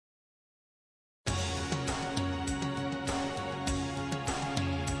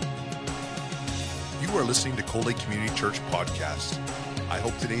are listening to Cold Lake Community Church Podcast. I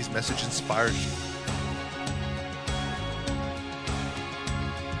hope today's message inspires you.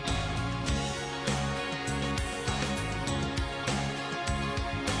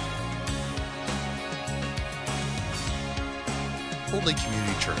 Cold Lake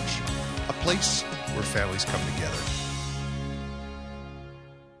Community Church, a place where families come together.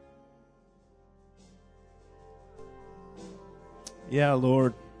 Yeah,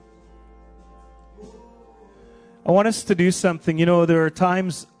 Lord. I want us to do something. You know, there are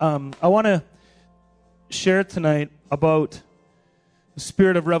times I want to share tonight about the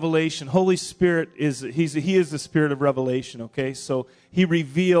spirit of revelation. Holy Spirit he is the spirit of revelation, okay? So he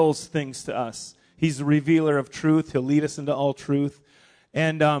reveals things to us. He's the revealer of truth. He'll lead us into all truth.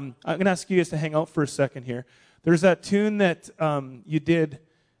 And I'm going to ask you guys to hang out for a second here. There's that tune that you did,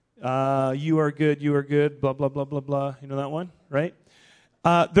 you are good, blah, blah, blah, blah, blah. You know that one, right?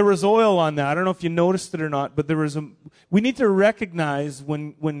 There was oil on that. I don't know if you noticed it or not, but we need to recognize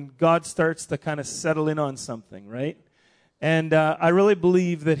when God starts to kind of settle in on something, right? And I really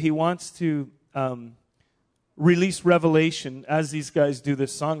believe that he wants to release revelation as these guys do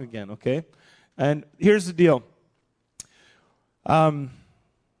this song again, okay? And here's the deal. God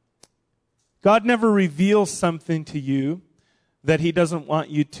never reveals something to you that he doesn't want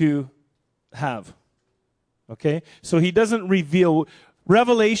you to have. Okay? So he doesn't reveal.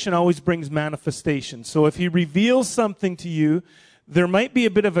 Revelation always brings manifestation. So if he reveals something to you, there might be a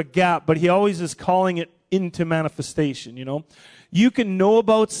bit of a gap, but he always is calling it into manifestation, you know? You can know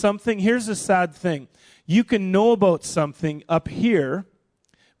about something. Here's the sad thing. You can know about something up here,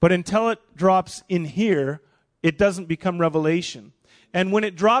 but until it drops in here, it doesn't become revelation. And when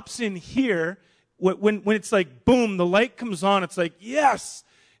it drops in here, when it's like, boom, the light comes on, it's like, yes!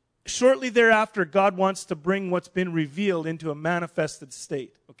 Shortly thereafter, God wants to bring what's been revealed into a manifested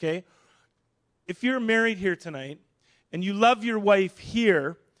state, okay? If you're married here tonight, and you love your wife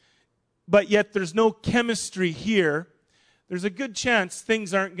here, but yet there's no chemistry here, there's a good chance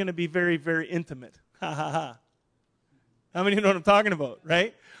things aren't going to be very, very intimate. Ha, ha, ha. How many know what I'm talking about,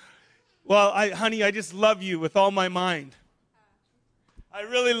 right? Well, honey, I just love you with all my mind. I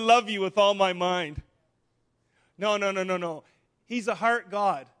really love you with all my mind. No. He's a heart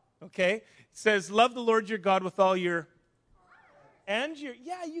God, okay? It says, love the Lord your God with all your,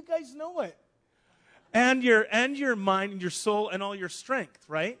 yeah, you guys know it. And your mind and your soul and all your strength,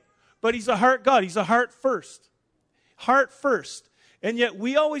 right? But he's a heart God. He's a heart first. Heart first. And yet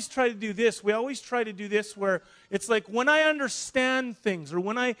we always try to do this. We always try to do this where it's like when I understand things or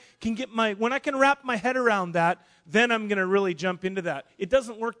when I can wrap my head around that, then I'm going to really jump into that. It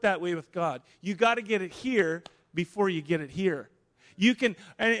doesn't work that way with God. You got to get it here before you get it here. You can,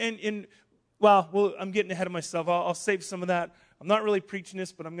 well, I'm getting ahead of myself. I'll save some of that. I'm not really preaching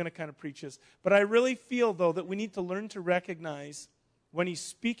this, but I'm going to kind of preach this. But I really feel, though, that we need to learn to recognize when he's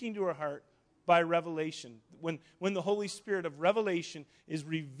speaking to our heart by revelation, when the Holy Spirit of revelation is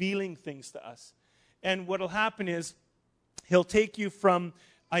revealing things to us. And what will happen is he'll take you from,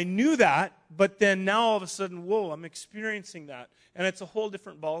 I knew that, but then now all of a sudden, whoa, I'm experiencing that. And it's a whole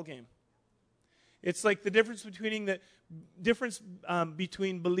different ballgame. It's like the difference between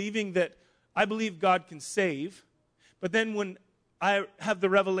believing that I believe God can save, but then when I have the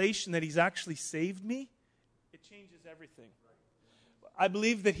revelation that he's actually saved me, it changes everything. I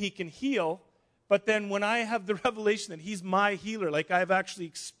believe that he can heal, but then when I have the revelation that he's my healer, like I've actually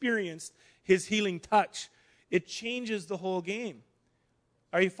experienced his healing touch, it changes the whole game.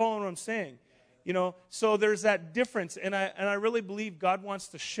 Are you following what I'm saying? You know, so there's that difference, and I really believe God wants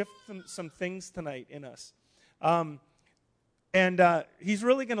to shift some things tonight in us. He's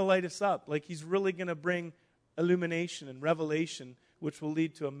really going to light us up. Like he's really going to bring illumination and revelation, which will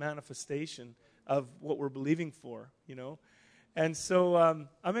lead to a manifestation of what we're believing for, you know. And so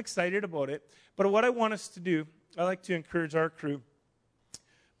I'm excited about it. But what I want us to do, I like to encourage our crew,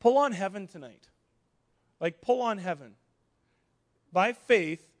 pull on heaven tonight. Like pull on heaven. By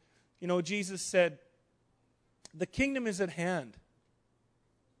faith, you know, Jesus said, the kingdom is at hand.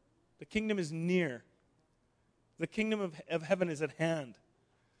 The kingdom is near. The kingdom of heaven is at hand.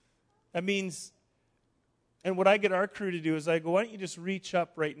 That means, and what I get our crew to do is I go, why don't you just reach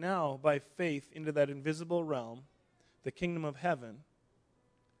up right now by faith into that invisible realm, the kingdom of heaven,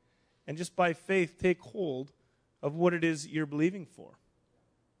 and just by faith take hold of what it is you're believing for.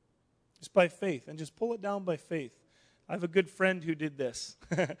 Just by faith, and just pull it down by faith. I have a good friend who did this.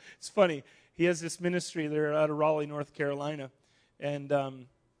 It's funny. He has this ministry. They're out of Raleigh, North Carolina, and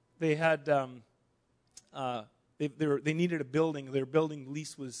they had they needed a building. Their building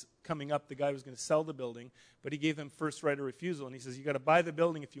lease was coming up. The guy was going to sell the building, but he gave them first right of refusal. And he says, you got to buy the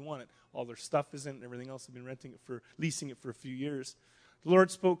building if you want it. All their stuff is in it and everything else. They've been leasing it for a few years. The Lord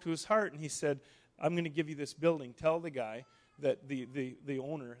spoke to his heart, and he said, I'm going to give you this building. Tell the guy, that the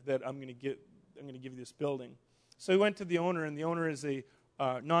owner, that I'm going to give you this building. So he went to the owner, and the owner is a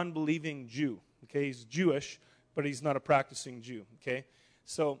non-believing Jew. Okay, he's Jewish, but he's not a practicing Jew. Okay,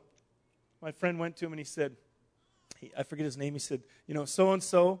 so my friend went to him and he said, I forget his name. He said, so and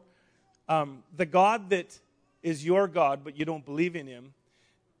so, the God that is your God, but you don't believe in him,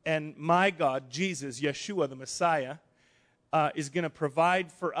 and my God, Jesus, Yeshua, the Messiah, is going to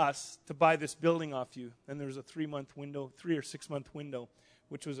provide for us to buy this building off you. And there was a 3 or 6 month window,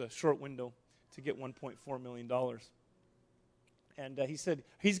 which was a short window to get $1.4 million. And he said,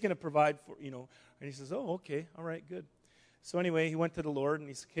 he's going to provide for, and he says, oh, okay, all right, good. So anyway, he went to the Lord, and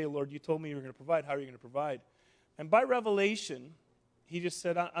he said, okay, Lord, you told me you were going to provide. How are you going to provide? And by revelation, he just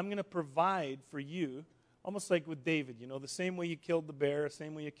said, I'm going to provide for you, almost like with David, the same way you killed the bear, the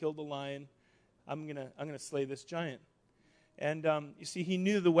same way you killed the lion, I'm going to slay this giant. And you see, he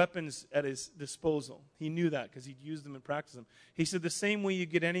knew the weapons at his disposal. He knew that because he'd used them and practiced them. He said, the same way you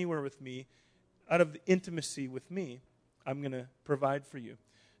get anywhere with me, out of the intimacy with me, I'm going to provide for you.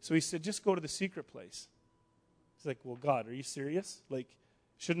 So he said, just go to the secret place. He's like, well, God, are you serious? Like,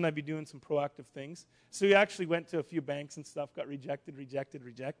 shouldn't I be doing some proactive things? So he actually went to a few banks and stuff, got rejected.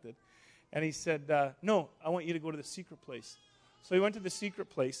 And he said, no, I want you to go to the secret place. So he went to the secret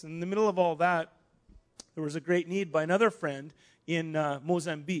place. And in the middle of all that, there was a great need by another friend in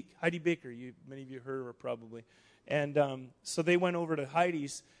Mozambique, Heidi Baker. Many of you heard of her probably. And so they went over to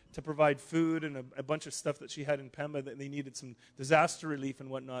Heidi's to provide food and a bunch of stuff that she had in Pemba that they needed some disaster relief and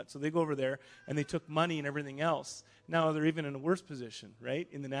whatnot. So they go over there, and they took money and everything else. Now they're even in a worse position, right,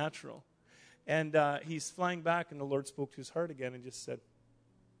 in the natural. And he's flying back, and the Lord spoke to his heart again and just said,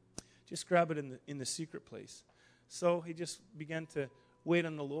 just grab it in the secret place. So he just began to wait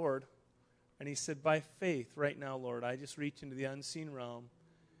on the Lord, and he said, by faith right now, Lord, I just reach into the unseen realm.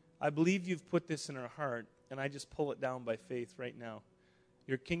 I believe you've put this in our heart, and I just pull it down by faith right now.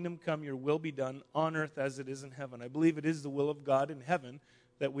 Your kingdom come, your will be done on earth as it is in heaven. I believe it is the will of God in heaven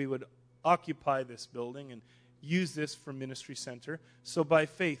that we would occupy this building and use this for ministry center. So by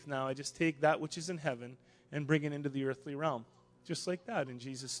faith now, I just take that which is in heaven and bring it into the earthly realm. Just like that, in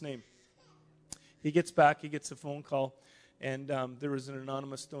Jesus' name. He gets back, he gets a phone call, and there was an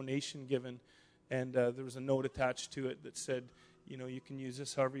anonymous donation given, and there was a note attached to it that said, you can use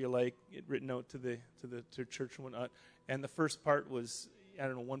this however you like, it written out to the church and whatnot. And the first part was,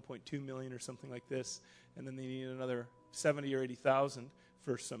 1.2 million or something like this, and then they needed another 70 or 80,000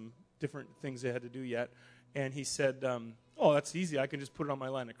 for some different things they had to do yet. And he said, oh, that's easy. I can just put it on my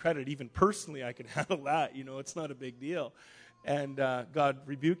line of credit. Even personally, I can handle that. It's not a big deal. And God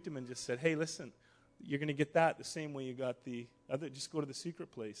rebuked him and just said, hey, listen, you're going to get that the same way you got the other. Just go to the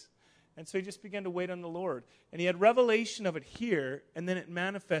secret place. And so he just began to wait on the Lord. And he had revelation of it here, and then it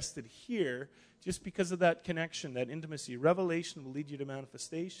manifested here just because of that connection, that intimacy. Revelation will lead you to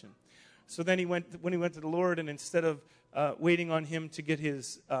manifestation. So then when he went to the Lord, and instead of waiting on him to get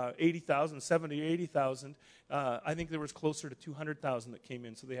his 80,000, 70 or 80,000, I think there was closer to 200,000 that came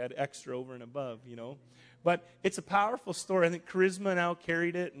in, so they had extra over and above, But it's a powerful story. I think Charisma now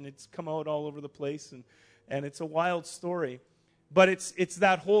carried it, and it's come out all over the place, and it's a wild story. But it's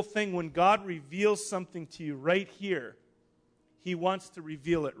that whole thing when God reveals something to you right here, he wants to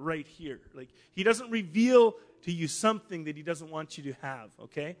reveal it right here. Like, he doesn't reveal to you something that he doesn't want you to have,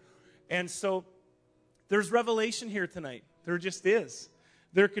 okay? And so there's revelation here tonight. There just is.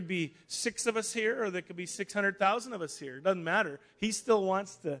 There could be 6 of us here, or there could be 600,000 of us here. It doesn't matter. He still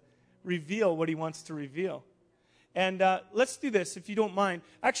wants to reveal what he wants to reveal. And let's do this, if you don't mind.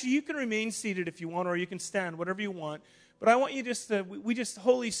 Actually, you can remain seated if you want, or you can stand, whatever you want. But I want you just to,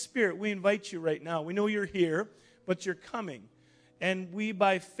 Holy Spirit, we invite you right now. We know you're here, but you're coming. And we,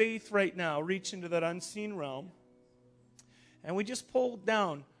 by faith right now, reach into that unseen realm. And we just pull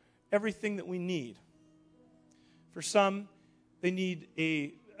down everything that we need. For some, they need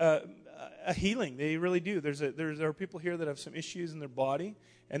a healing. They really do. There are people here that have some issues in their body,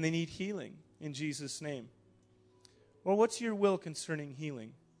 and they need healing in Jesus' name. Well, what's your will concerning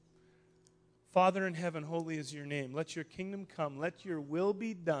healing? Father in heaven, holy is your name. Let your kingdom come. Let your will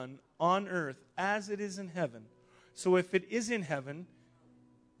be done on earth as it is in heaven. So if it is in heaven,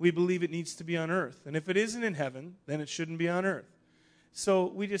 we believe it needs to be on earth. And if it isn't in heaven, then it shouldn't be on earth. So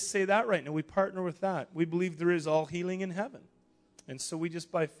we just say that right now. We partner with that. We believe there is all healing in heaven. And so we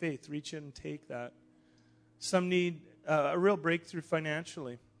just by faith reach in and take that. Some need a real breakthrough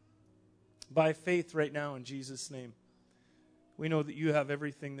financially. By faith right now in Jesus' name. We know that you have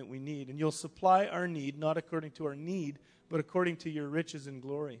everything that we need. And you'll supply our need, not according to our need, but according to your riches and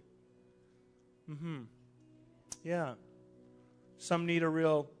glory. Yeah. Some need a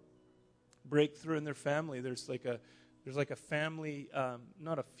real breakthrough in their family. There's like a family,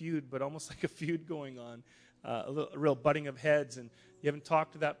 not a feud, but almost like a feud going on. A real butting of heads. And you haven't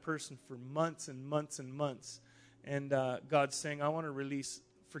talked to that person for months and months and months. And God's saying, I want to release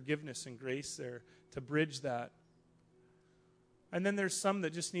forgiveness and grace there to bridge that. And then there's some that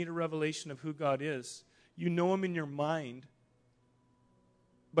just need a revelation of who God is. You know him in your mind,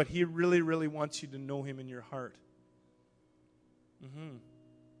 but he really, really wants you to know him in your heart.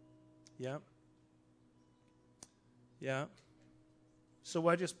 Yeah. Yeah. So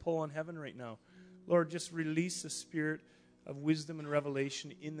I just pull on heaven right now. Lord, just release the spirit of wisdom and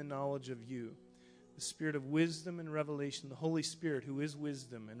revelation in the knowledge of you. The spirit of wisdom and revelation, the Holy Spirit who is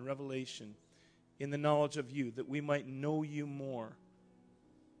wisdom and revelation in the knowledge of you, that we might know you more.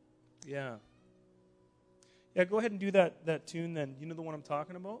 Yeah. Yeah, go ahead and do that tune then. You know the one I'm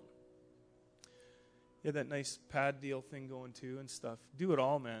talking about? Yeah, that nice pad deal thing going too and stuff. Do it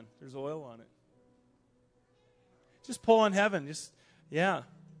all, man. There's oil on it. Just pull on heaven. Just, yeah.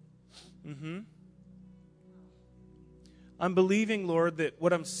 I'm believing, Lord, that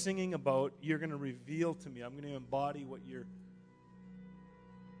what I'm singing about, you're going to reveal to me. I'm going to embody what you're...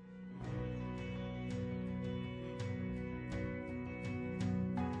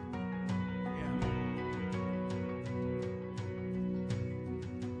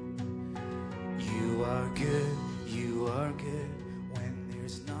 You are good when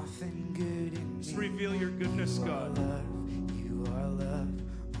there's nothing good in me. Just reveal your goodness, God. You are love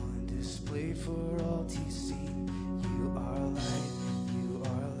on display for all to see. You are light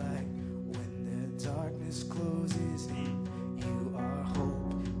when the darkness closes in. You are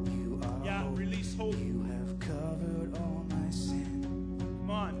hope, hope. Release hope. You have covered all my sin.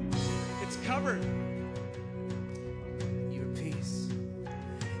 Come on, it's covered. Your peace.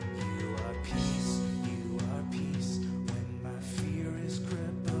 You are peace. You are peace when my fear is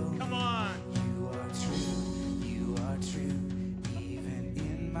crippled. Come on. You are true. You are true even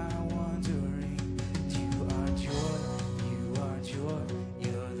in my wandering. You are joy. You are joy.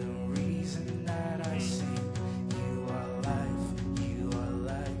 You're the reason that I sing. You are life. You are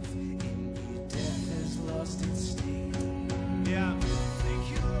life. In you death has lost its sting. Yeah. Thank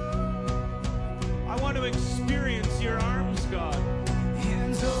you. I want to experience your arms, God.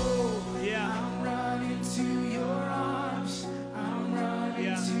 And oh, Yeah. I'm running to your arms. I'm running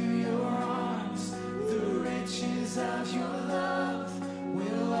Yeah. to your arms. The riches of your love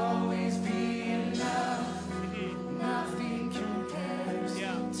will always be enough. Nothing compares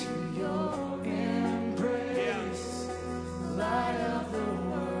Yeah. to your embrace. Light of the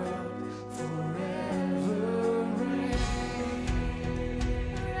world, forever reign.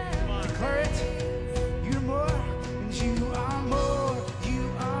 Come on. Declare it. You're more, and you are more. You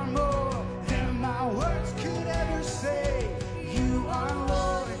are more than my words could ever say. You are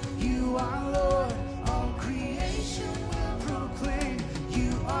Lord. You are Lord. All creation will proclaim.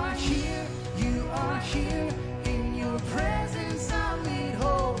 You are here. You are here. In your presence I'm made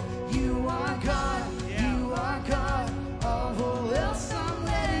whole. You are God. Yeah. You are God. Of all else I'm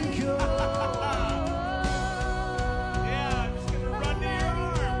letting go. Yeah, I'm just going to run to your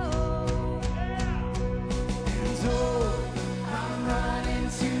arms. And oh, I'm running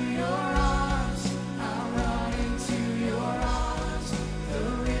to your arms. I'm running to your arms. The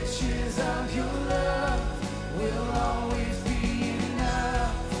riches of your love will always be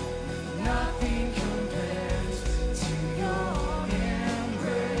enough. Nothing compares to your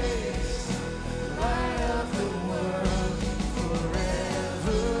embrace. Light of the world,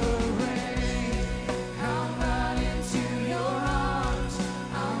 forever reign. I'm running to your arms.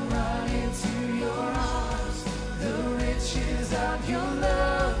 I'm running to your arms. The riches of your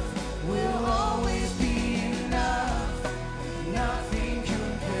love will always be enough. Nothing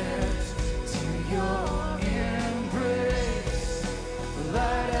compares to your embrace. The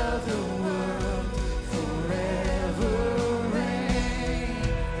light of the world, forever reign.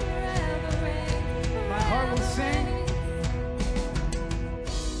 My heart will sing.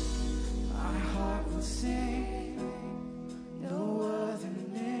 My heart will sing. No other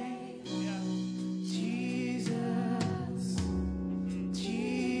name. Jesus,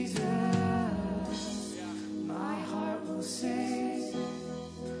 Jesus. My heart will sing.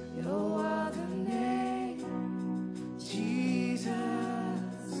 No other name. Jesus.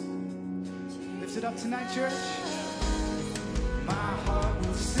 Lift it up tonight, church. My heart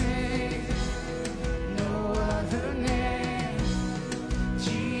will sing. No other name.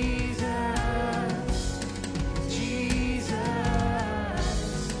 Jesus.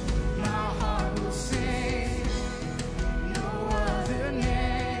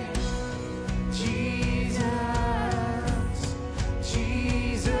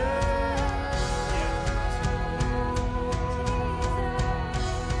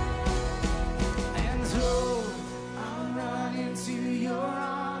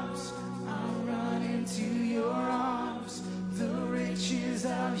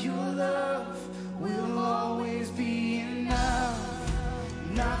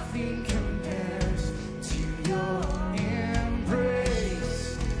 nothing compares to your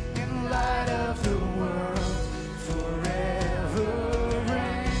embrace. In light of the world, forever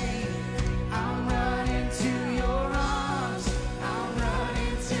reign. I'm running to your arms. I'm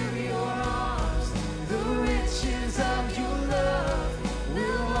running to your arms. The riches of your love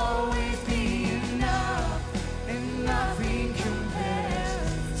will always be enough, and nothing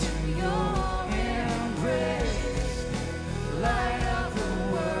compares to your embrace. Light of the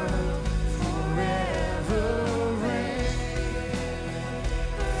world, forever reign.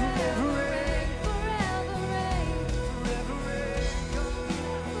 Forever reign. Forever reign. Forever reign.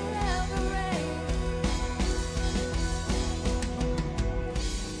 Forever reign.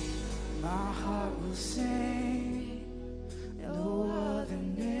 My heart will sing no other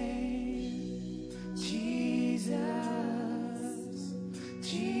name. Jesus,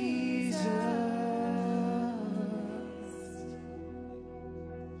 Jesus.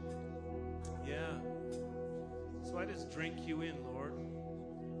 Yeah. So I just drink you in, Lord.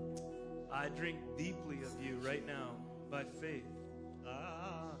 I drink deeply of you right now by faith.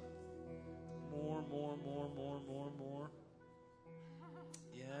 More, more, more, more, more, more.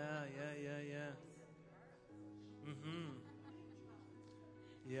 Yeah, yeah, yeah, yeah.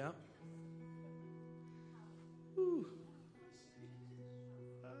 Yeah. Whew.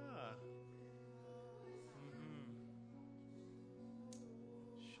 Ah.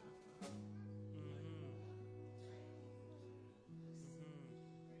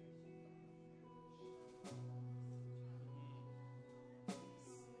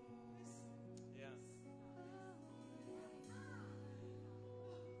 Yeah.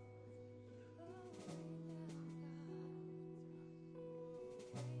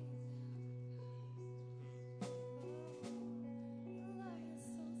 Your love is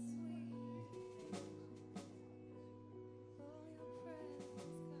so sweet. Oh, your presence,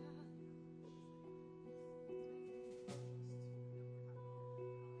 God.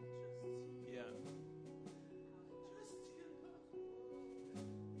 Yeah.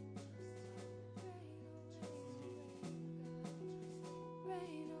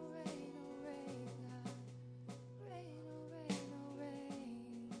 Rain, oh, rain, oh, rain, God. Rain, oh, rain, oh, rain.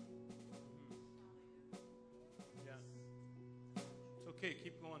 Yeah. It's okay.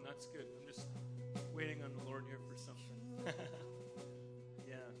 Keep going. That's good. I'm just waiting on the Lord here for something.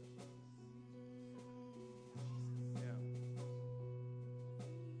 Yeah. Yeah.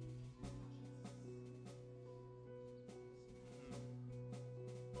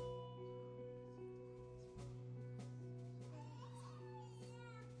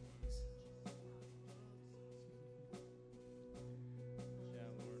 Yeah,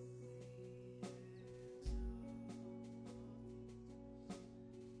 Lord.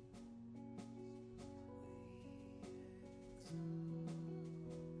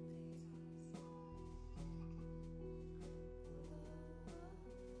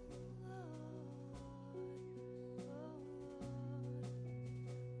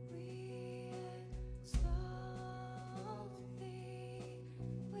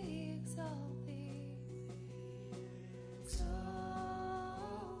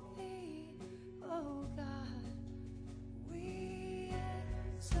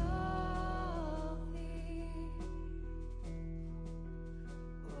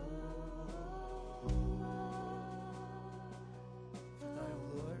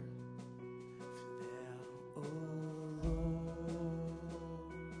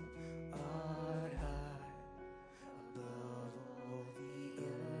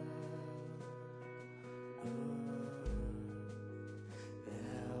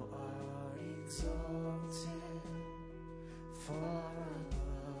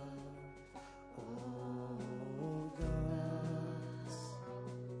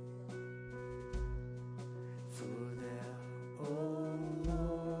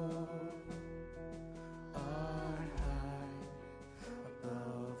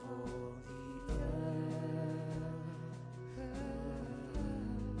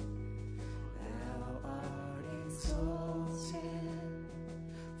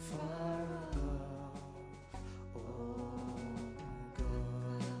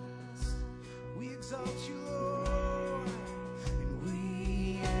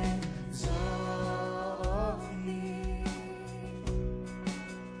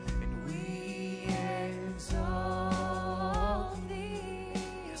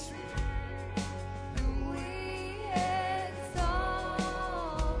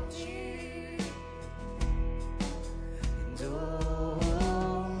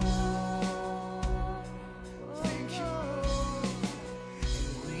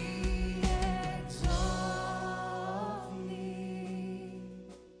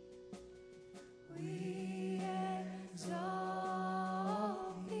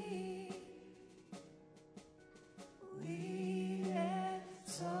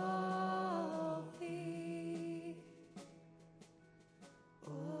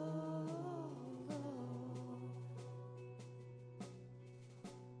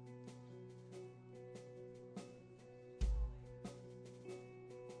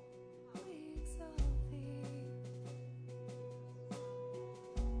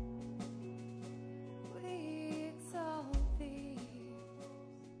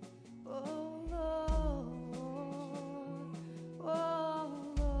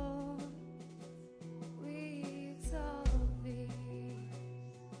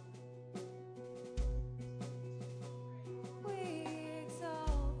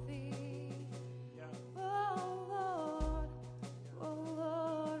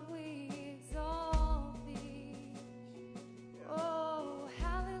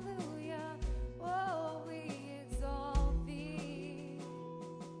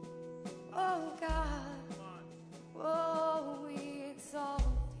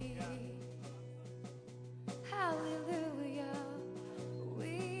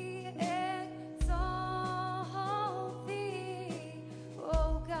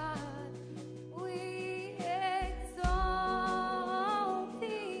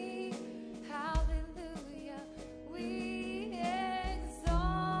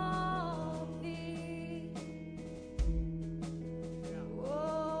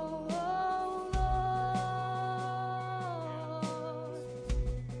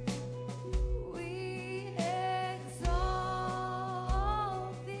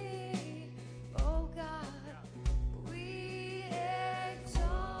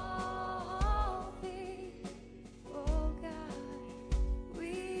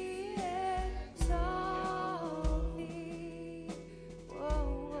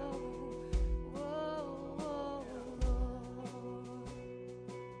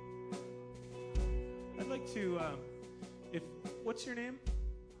 to, what's your name?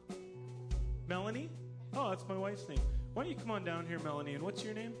 Melanie? Oh, that's my wife's name. Why don't you come on down here, Melanie? And what's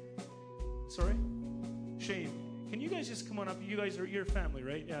your name? Sorry? Shane. Can you guys just come on up? You guys are your family,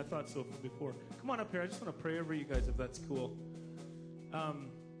 right? Yeah, I thought so before. Come on up here. I just want to pray over you guys if that's cool.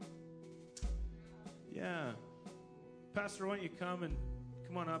 Yeah. Pastor, why don't you come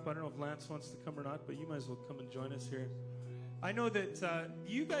on up? I don't know if Lance wants to come or not, but you might as well come and join us here. I know that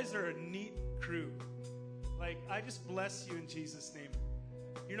you guys are a neat crew. Like, I just bless you in Jesus' name.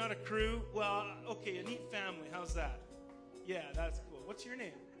 You're not a crew? Well, okay, a neat family. How's that? Yeah, that's cool. What's your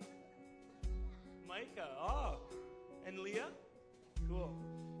name? Micah. Oh, and Leah? Cool.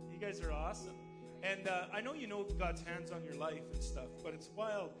 You guys are awesome. And I know you know God's hands on your life and stuff, but it's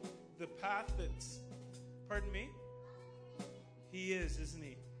wild. The path that's, pardon me? He is, isn't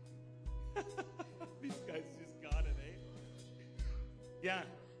he? These guys just got it, eh? Yeah,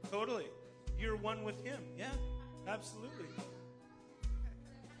 totally. You're one with him. Yeah, absolutely.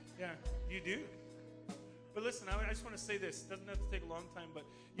 Yeah, you do. But listen, I just want to say this. It doesn't have to take a long time, but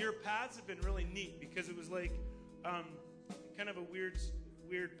your paths have been really neat because it was like kind of a weird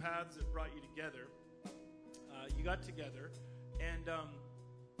paths that brought you together. You got together, and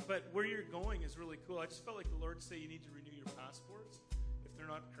but where you're going is really cool. I just felt like the Lord say you need to renew your passports if they're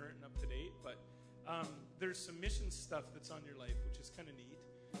not current and up to date. But there's some mission stuff that's on your life, which is kind of neat.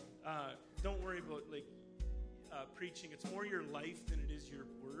 Don't worry about preaching. It's more your life than it is your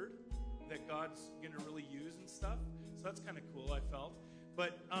word that God's going to really use and stuff. So that's kind of cool, I felt.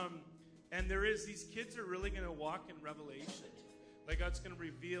 But and these kids are really going to walk in revelation. Like God's going to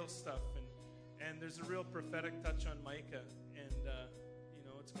reveal stuff, and there's a real prophetic touch on Micah, and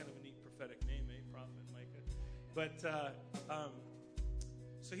it's kind of a neat prophetic name, Prophet Micah. But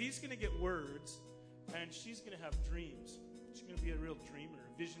so he's going to get words, and she's going to have dreams. She's going to be a real dreamer,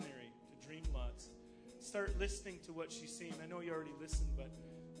 a visionary, to dream lots. Start listening to what she's saying. I know you already listened,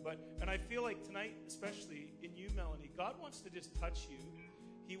 and I feel like tonight, especially in you, Melanie, God wants to just touch you.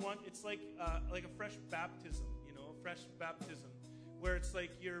 It's like a fresh baptism, a fresh baptism, where it's like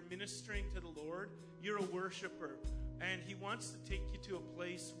you're ministering to the Lord. You're a worshiper, and He wants to take you to a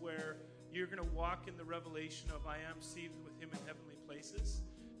place where you're going to walk in the revelation of I am seated with Him in heavenly places.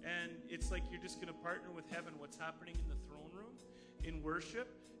 And it's like you're just going to partner with heaven, what's happening in the throne room, in worship.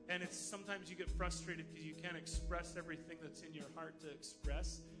 And it's sometimes you get frustrated because you can't express everything that's in your heart to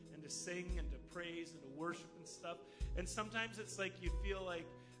express and to sing and to praise and to worship and stuff. And sometimes it's like you feel like,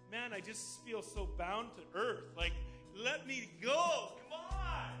 man, I just feel so bound to earth. Like, let me go. Come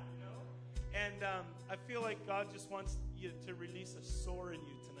on. And I feel like God just wants you to release a soar in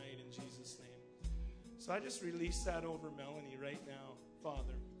you tonight in Jesus' name. So I just release that over Melanie right now,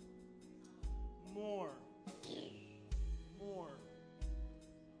 Father. More.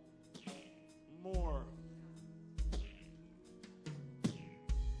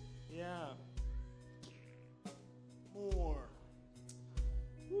 Yeah. More.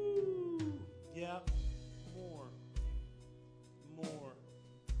 Woo. Yeah. More.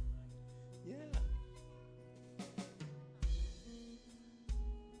 Yeah.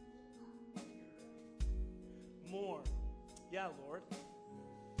 More. Yeah, Lord.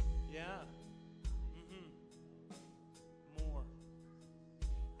 Yeah. More.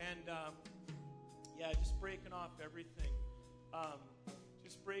 And, just breaking off everything.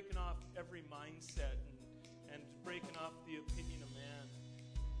 Just breaking off every mindset and breaking off the opinion of man.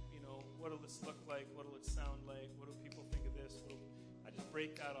 What'll this look like? What'll it sound like? What do people think of this? I just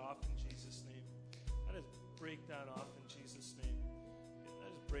break that off in Jesus' name. I just break that off in Jesus' name. I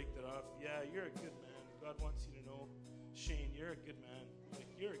just break that off. Yeah, you're a good man. God wants you to know, Shane, you're a good man. Like,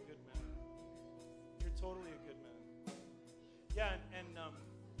 you're a good man. You're totally a good man. Yeah, and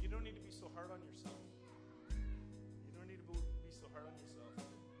you don't need to be so hard on yourself. You don't need to be so hard on yourself.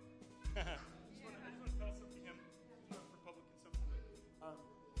 I just want to tell something to him. He's not Republican, something like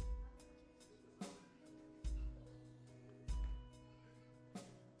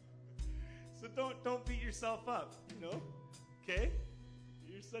So don't beat yourself up, okay?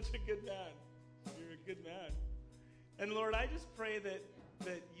 You're such a good man. You're a good man. And Lord, I just pray that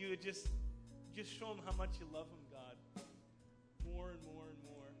you would just show him how much you love him, God. More and more and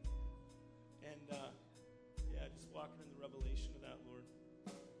more. And just walking in the revelation of that, Lord.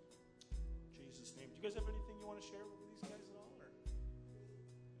 In Jesus' name. Do you guys have anything you want to share with these guys at all? Or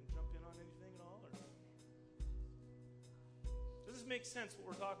jump in on anything at all? Or does this make sense what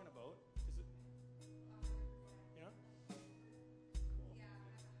we're talking about? Is it? Yeah?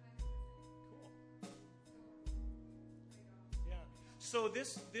 Cool. Yeah. So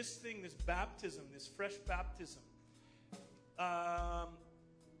this thing, this baptism, this fresh baptism,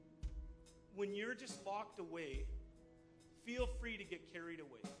 when you're just locked away, feel free to get carried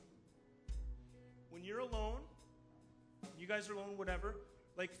away. When you're alone, you guys are alone, whatever,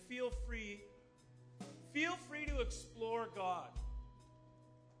 like feel free to explore God.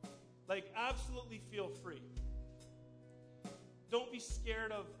 Like absolutely feel free. Don't be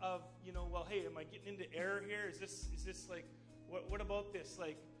scared of well, hey, am I getting into error here? Is this like, what about this?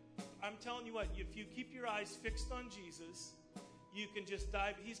 Like, I'm telling you what, if you keep your eyes fixed on Jesus, you can just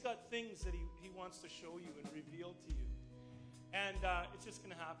dive. He's got things that he wants to show you and reveal to you. And it's just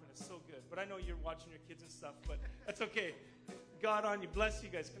going to happen. It's so good. But I know you're watching your kids and stuff, but that's okay. God on you. Bless you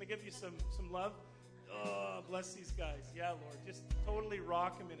guys. Can I give you some love? Oh, bless these guys. Yeah, Lord. Just totally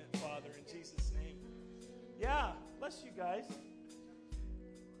rock them in it, Father, in Jesus' name. Yeah, bless you guys.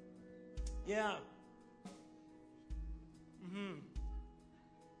 Yeah.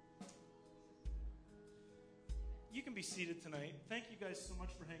 You can be seated tonight. Thank you guys so much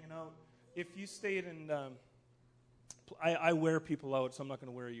for hanging out. If you stayed and I wear people out, so I'm not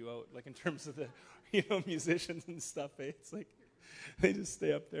going to wear you out. Like in terms of the musicians and stuff. Eh? It's like they just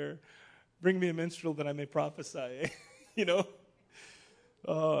stay up there. Bring me a minstrel that I may prophesy. Eh?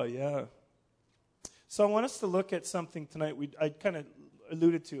 Oh yeah. So I want us to look at something tonight. I kind of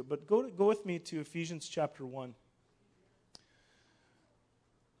alluded to it, but go with me to Ephesians chapter 1.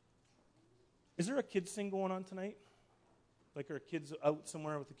 Is there a kids thing going on tonight? Like, are kids out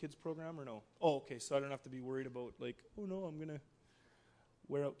somewhere with the kids program or no? Oh, okay, so I don't have to be worried about like, oh no, I'm going to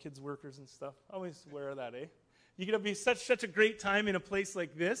wear out kids workers and stuff. I always wear that, eh? You're going to be such a great time in a place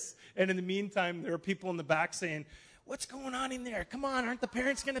like this, and in the meantime, there are people in the back saying, what's going on in there? Come on, aren't the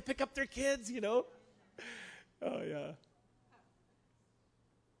parents going to pick up their kids, Oh, yeah.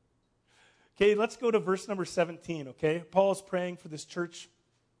 Okay, let's go to verse number 17, okay? Paul is praying for this church,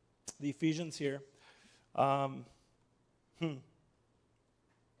 the Ephesians here.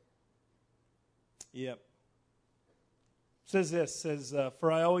 Yep. Says,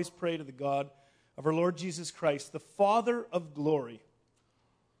 for I always pray to the God of our Lord Jesus Christ, the Father of glory,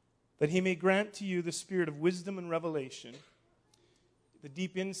 that he may grant to you the spirit of wisdom and revelation, the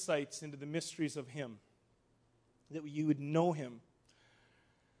deep insights into the mysteries of him, that you would know him.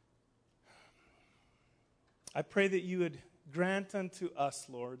 I pray that you would grant unto us,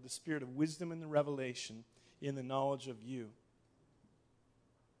 Lord, the spirit of wisdom and the revelation in the knowledge of you,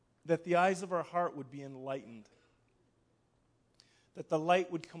 that the eyes of our heart would be enlightened, that the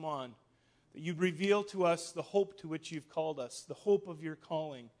light would come on, that you'd reveal to us the hope to which you've called us, the hope of your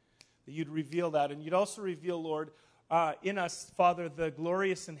calling, that you'd reveal that. And you'd also reveal, Lord, in us, Father, the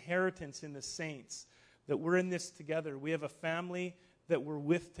glorious inheritance in the saints, that we're in this together. We have a family that we're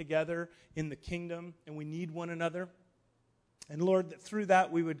with together in the kingdom, and we need one another. And Lord, that through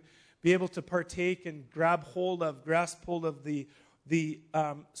that we would be able to partake and grasp hold of the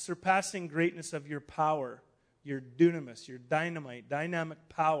surpassing greatness of your power, your dunamis, your dynamic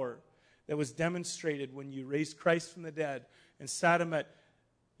power that was demonstrated when you raised Christ from the dead and sat him at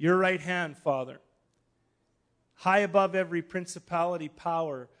your right hand, Father, high above every principality,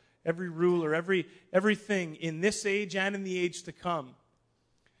 power, every ruler, everything in this age and in the age to come.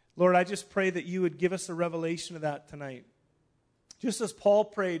 Lord, I just pray that you would give us a revelation of that tonight. Just as Paul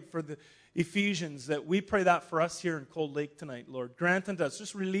prayed for the Ephesians, that we pray that for us here in Cold Lake tonight, Lord. Grant unto us,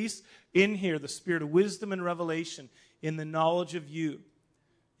 just release in here the spirit of wisdom and revelation in the knowledge of you.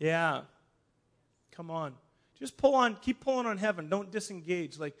 Yeah. Come on. Just keep pulling on heaven. Don't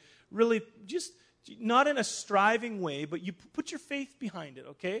disengage. Like, really, just not in a striving way, but you put your faith behind it,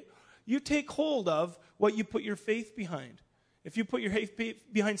 okay? You take hold of what you put your faith behind. If you put your faith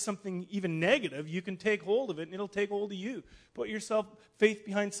behind something even negative, you can take hold of it and it'll take hold of you. Put faith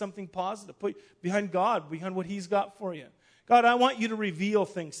behind something positive. Put behind God, behind what he's got for you. God, I want you to reveal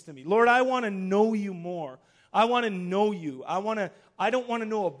things to me. Lord, I want to know you more. I want to know you. I don't want to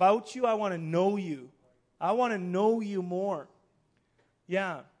know about you. I want to know you. I want to know you more.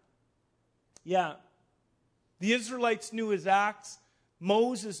 Yeah. Yeah. The Israelites knew his acts.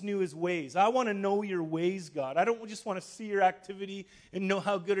 Moses knew his ways. I want to know your ways, God. I don't just want to see your activity and know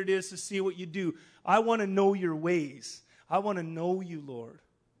how good it is to see what you do. I want to know your ways. I want to know you, Lord.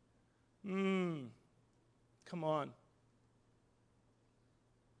 Come on.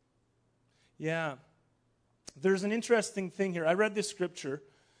 Yeah. There's an interesting thing here. I read this scripture.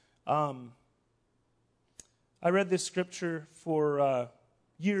 For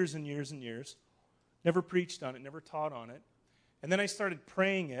years and years and years. Never preached on it, never taught on it. And then I started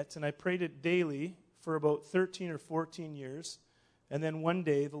praying it, and I prayed it daily for about 13 or 14 years. And then one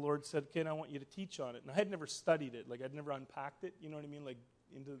day the Lord said, "Okay, I want you to teach on it." And I had never studied it, like I'd never unpacked it, you know what I mean, like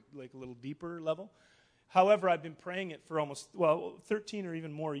into like a little deeper level. However, I've been praying it for 13 or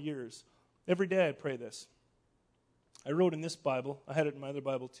even more years. Every day I pray this. I wrote in this Bible, I had it in my other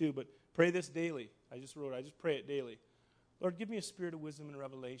Bible too, but pray this daily. I just pray it daily. Lord, give me a spirit of wisdom and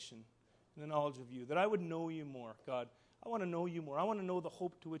revelation and the knowledge of you, that I would know you more, God. I want to know you more. I want to know the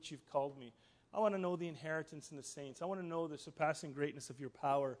hope to which you've called me. I want to know the inheritance in the saints. I want to know the surpassing greatness of your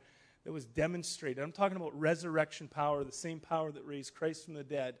power that was demonstrated. I'm talking about resurrection power, the same power that raised Christ from the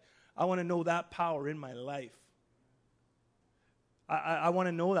dead. I want to know that power in my life. I want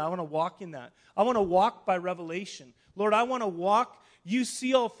to know that. I want to walk in that. I want to walk by revelation. Lord, I want to walk. You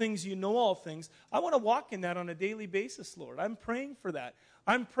see all things. You know all things. I want to walk in that on a daily basis, Lord. I'm praying for that.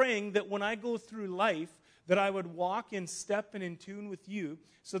 I'm praying that when I go through life, that I would walk in step and in tune with you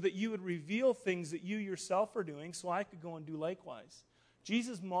so that you would reveal things that you yourself are doing so I could go and do likewise.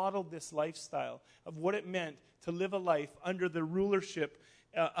 Jesus modeled this lifestyle of what it meant to live a life under the rulership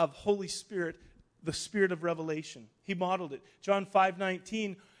of Holy Spirit, the Spirit of revelation. He modeled it. John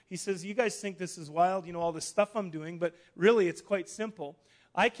 5:19, he says, you guys think this is wild, all this stuff I'm doing, but really it's quite simple.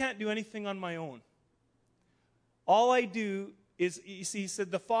 I can't do anything on my own. All I do is, you see, he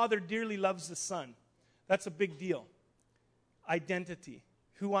said, the Father dearly loves the Son. That's a big deal. Identity,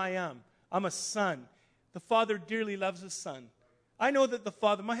 who I am. I'm a son. The Father dearly loves the Son. I know that the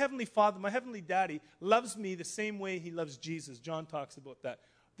Father, my Heavenly Daddy, loves me the same way he loves Jesus. John talks about that.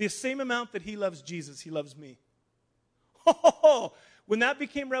 The same amount that he loves Jesus, he loves me. When that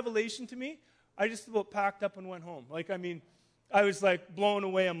became revelation to me, I just about packed up and went home. I was blown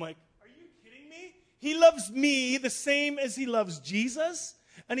away. I'm like, are you kidding me? He loves me the same as he loves Jesus?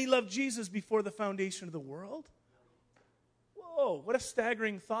 And he loved Jesus before the foundation of the world? Whoa, what a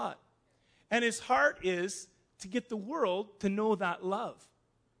staggering thought. And his heart is to get the world to know that love.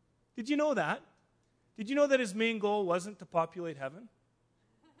 Did you know that? Did you know that his main goal wasn't to populate heaven?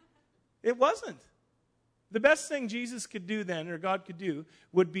 It wasn't. The best thing Jesus could do then, or God could do,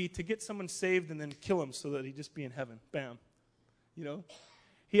 would be to get someone saved and then kill him so that he'd just be in heaven. Bam.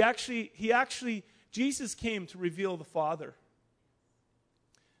 He actually, Jesus came to reveal the Father.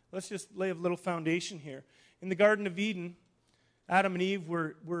 Let's just lay a little foundation here. In the Garden of Eden, Adam and Eve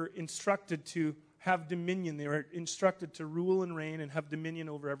were instructed to have dominion. They were instructed to rule and reign and have dominion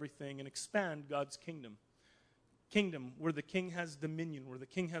over everything and expand God's kingdom. Kingdom, where the king has dominion, where the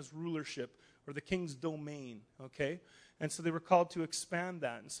king has rulership, or the king's domain, okay? And so they were called to expand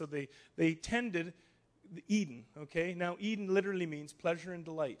that. And so they tended Eden, okay? Now, Eden literally means pleasure and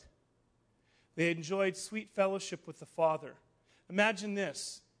delight. They enjoyed sweet fellowship with the Father. Imagine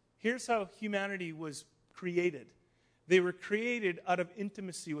this. Here's how humanity was created. They were created out of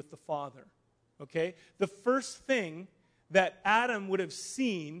intimacy with the Father. Okay? The first thing that Adam would have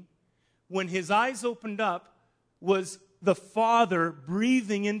seen when his eyes opened up was the Father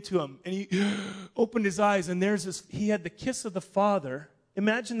breathing into him. And he opened his eyes, and he had the kiss of the Father.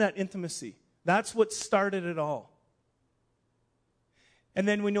 Imagine that intimacy. That's what started it all. And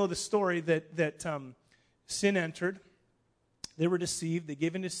then we know the story that sin entered. They were deceived. They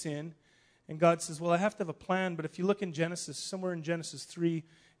gave into sin. And God says, well, I have to have a plan. But if you look in Genesis, somewhere in Genesis 3,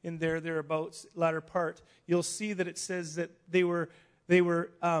 in thereabouts, latter part, you'll see that it says that they were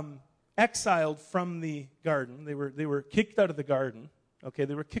exiled from the garden. They were kicked out of the garden. Okay,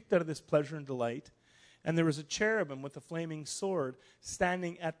 they were kicked out of this pleasure and delight. And there was a cherubim with a flaming sword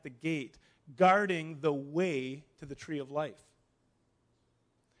standing at the gate, guarding the way to the tree of life.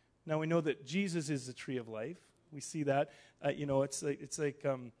 Now we know that Jesus is the tree of life. We see that. It's like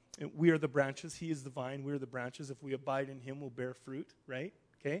we are the branches. He is the vine. We are the branches. If we abide in him, we'll bear fruit, right?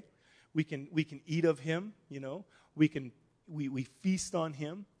 Okay? We can eat of him, We feast on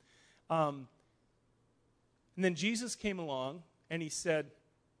him. And then Jesus came along, and he said,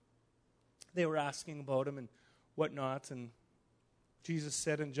 they were asking about him and whatnot, and Jesus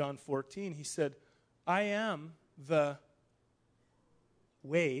said in John 14, he said, I am the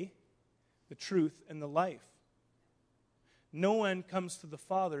way, the truth, and the life. No one comes to the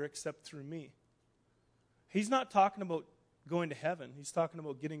Father except through me. He's not talking about going to heaven. He's talking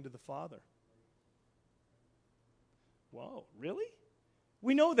about getting to the Father. Whoa, really?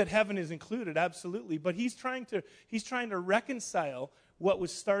 We know that heaven is included, absolutely, but he's trying to reconcile what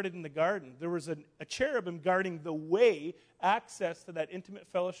was started in the garden. There was a cherubim guarding the way, access to that intimate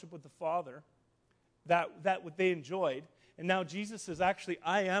fellowship with the Father, that what they enjoyed. And now Jesus says, actually,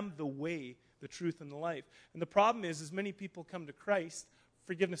 I am the way, the truth, and the life. And the problem is many people come to Christ,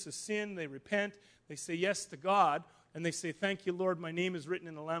 forgiveness of sin, they repent, they say yes to God, and they say, thank you, Lord, my name is written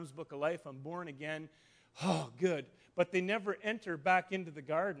in the Lamb's Book of Life, I'm born again. Oh, good. But they never enter back into the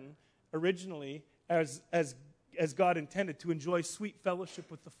garden originally as God intended, to enjoy sweet fellowship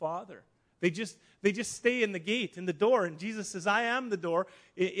with the Father. They just stay in the gate, in the door. And Jesus says, I am the door.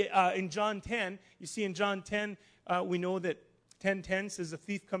 In John 10, you see in John 10, we know that 10:10 says, the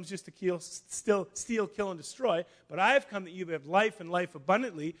thief comes just to steal, kill, and destroy. But I have come that you may have life and life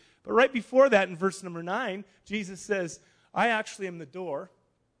abundantly. But right before that, in verse number 9, Jesus says, I actually am the door.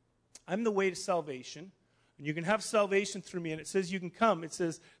 I'm the way to salvation. And you can have salvation through me. And it says you can come, it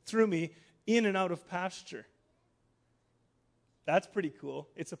says, through me, in and out of pasture. That's pretty cool.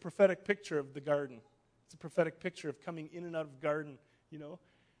 It's a prophetic picture of the garden. It's a prophetic picture of coming in and out of garden, you know.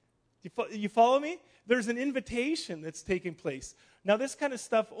 You follow me? There's an invitation that's taking place. Now, this kind of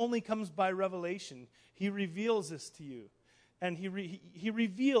stuff only comes by revelation. He reveals this to you. And he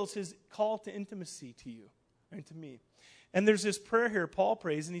reveals his call to intimacy to you and to me. And there's this prayer here Paul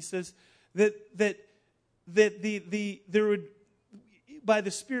prays, and he says that there would, by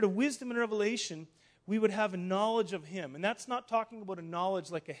the spirit of wisdom and revelation, we would have a knowledge of him. And that's not talking about a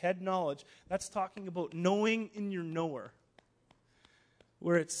knowledge like a head knowledge. That's talking about knowing in your knower,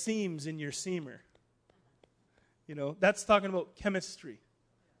 where it seems in your seamer. You know, that's talking about chemistry.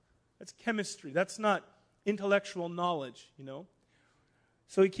 That's chemistry. That's not intellectual knowledge, you know.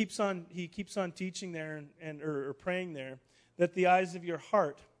 So he keeps on teaching there or praying there that the eyes of your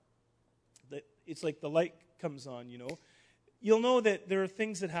heart, that it's like the light comes on, you know. You'll know that there are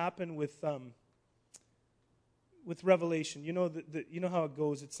things that happen with revelation. You know you know how it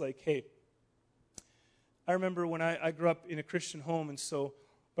goes. It's like, hey, I remember when I grew up in a Christian home,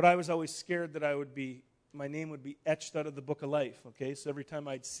 but I was always scared that my name would be etched out of the book of life, okay? So every time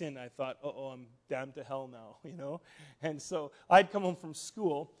I'd sin, I thought, I'm damned to hell now, you know? And so I'd come home from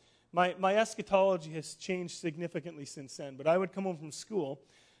school. My eschatology has changed significantly since then, but I would come home from school,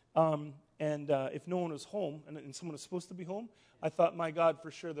 and if no one was home, and someone was supposed to be home, I thought, my God, for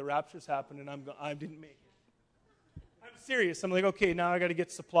sure the rapture's happened, and I didn't make it. I'm serious. I'm like, okay, now I got to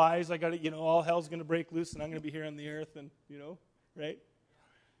get supplies. I got to, you know, all hell's going to break loose, and I'm going to be here on the earth, and, you know, right?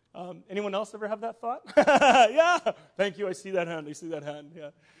 Anyone else ever have that thought? Yeah. Thank you. I see that hand.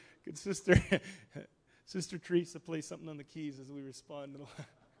 Yeah. Good sister. Sister Teresa plays something on the keys as we respond.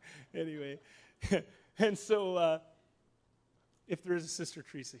 Anyway. And so, if there is a Sister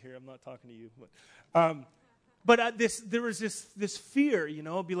Teresa here, I'm not talking to you. But there was this fear, you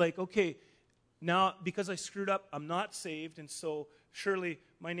know, be like, okay, now because I screwed up, I'm not saved, and so surely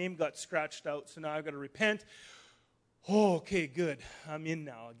my name got scratched out, so now I've got to repent. Oh, okay, good. I'm in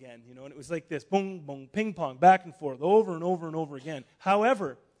now again, you know. And it was like this, boom, boom, ping pong, back and forth, over and over and over again.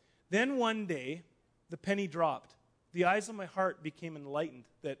 However, then one day, the penny dropped. The eyes of my heart became enlightened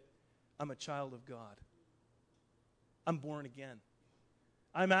that I'm a child of God. I'm born again.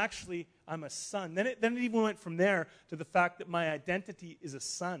 I'm a son. Then it even went from there to the fact that my identity is a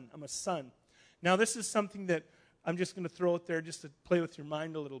son. I'm a son. Now, this is something that I'm just going to throw out there just to play with your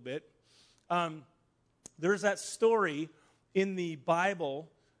mind a little bit. There's that story in the Bible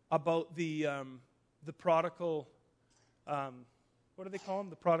about the prodigal, what do they call him?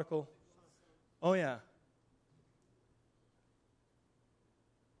 The prodigal, oh yeah.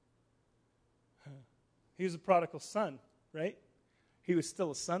 He was a prodigal son, right? He was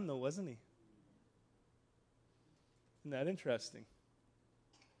still a son though, wasn't he? Isn't that interesting?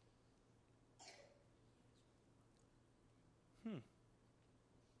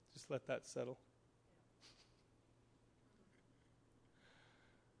 Just let that settle.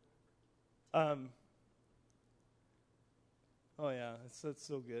 Oh yeah, that's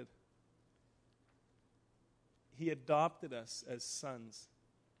so good. He adopted us as sons,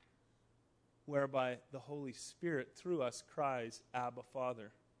 whereby the Holy Spirit through us cries, Abba,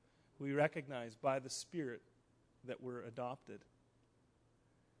 Father. We recognize by the Spirit that we're adopted.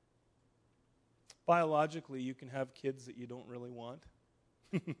 Biologically, you can have kids that you don't really want.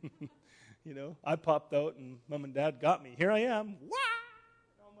 You know, I popped out and Mom and Dad got me. Here I am. Wow!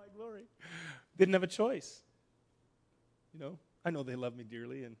 All my glory. Didn't have a choice. You know, I know they love me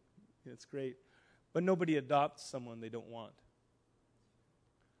dearly and it's great. But nobody adopts someone they don't want.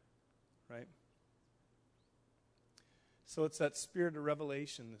 Right? So it's that spirit of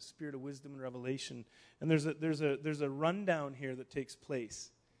revelation, the spirit of wisdom and revelation. And there's a rundown here that takes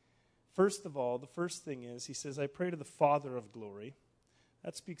place. First of all, the first thing is, he says, I pray to the Father of glory.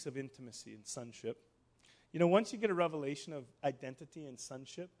 That speaks of intimacy and sonship. You know, once you get a revelation of identity and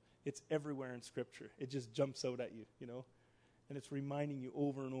sonship, it's everywhere in Scripture. It just jumps out at you, you know. And it's reminding you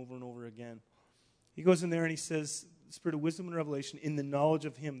over and over and over again. He goes in there and he says, spirit of wisdom and revelation in the knowledge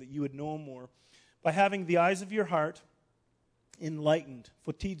of him, that you would know him more. By having the eyes of your heart enlightened,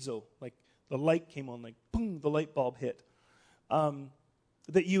 photizo, like the light came on, like boom, the light bulb hit.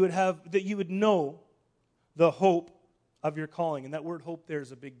 That you would know the hope of your calling. And that word hope there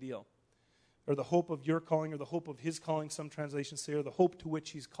is a big deal. or the hope of your calling, or the hope of his calling, some translations say, or the hope to which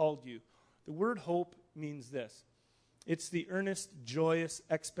he's called you. The word hope means this. It's the earnest, joyous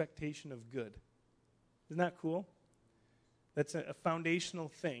expectation of good. Isn't that cool? That's a foundational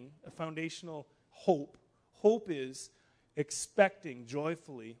thing, a foundational hope. Hope is expecting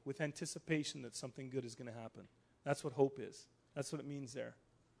joyfully with anticipation that something good is going to happen. That's what hope is. That's what it means there.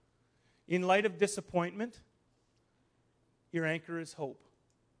 In light of disappointment, your anchor is hope.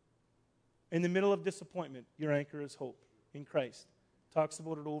 In the middle of disappointment, your anchor is hope in Christ. Talks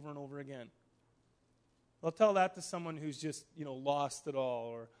about it over and over again. I'll tell that to someone who's just, lost it all,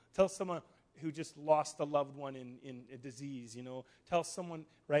 or tell someone who just lost a loved one in a disease, Tell someone,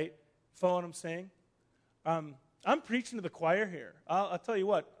 right? Follow what I'm saying? I'm preaching to the choir here. I'll tell you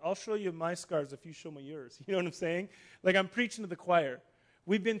what, I'll show you my scars if you show me yours. You know what I'm saying? Like, I'm preaching to the choir.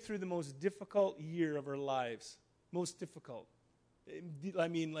 We've been through the most difficult year of our lives. Most difficult. I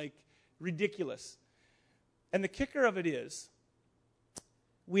mean, like, ridiculous. And the kicker of it is,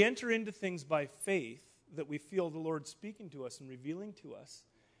 we enter into things by faith that we feel the Lord speaking to us and revealing to us.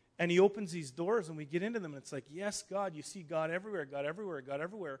 And he opens these doors and we get into them and it's like, yes, God, you see God everywhere, God everywhere, God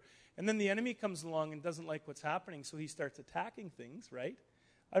everywhere. And then the enemy comes along and doesn't like what's happening, so he starts attacking things, right?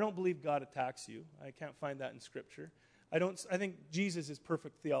 I don't believe God attacks you. I can't find that in Scripture. I think Jesus is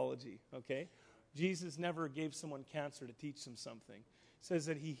perfect theology, okay? Jesus never gave someone cancer to teach them something. It says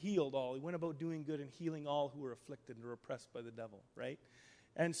that he healed all. He went about doing good and healing all who were afflicted and were oppressed by the devil, right?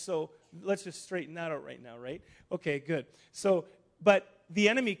 And so let's just straighten that out right now, right? Okay, good. So, but the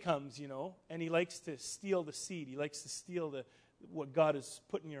enemy comes, and he likes to steal the seed. He likes to steal what God has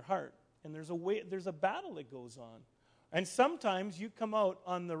put in your heart. And there's a battle that goes on. And sometimes you come out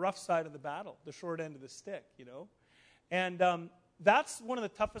on the rough side of the battle, the short end of the stick, And that's one of the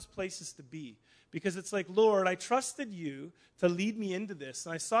toughest places to be. Because it's like, Lord, I trusted you to lead me into this.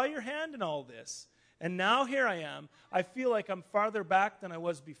 And I saw your hand in all this. And now here I am. I feel like I'm farther back than I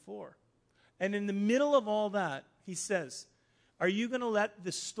was before. And in the middle of all that, he says, are you going to let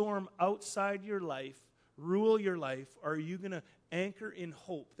the storm outside your life rule your life, or are you going to anchor in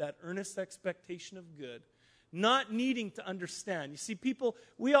hope, that earnest expectation of good, not needing to understand? You see, people,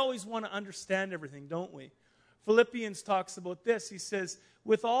 we always want to understand everything, don't we? Philippians talks about this. He says,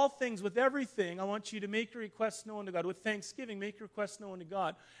 with all things, with everything, I want you to make your requests known to God. With thanksgiving, make your requests known to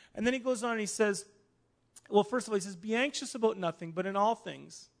God. And then he goes on and he says, well, first of all, he says, be anxious about nothing, but in all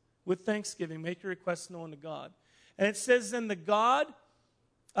things, with thanksgiving, make your requests known to God. And it says then God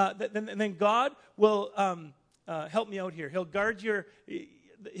will help me out here. He'll guard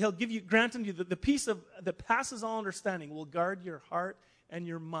grant unto you the peace that passes all understanding will guard your heart and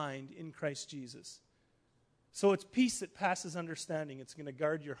your mind in Christ Jesus. So it's peace that passes understanding. It's going to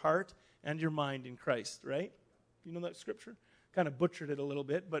guard your heart and your mind in Christ, right? You know that scripture? Kind of butchered it a little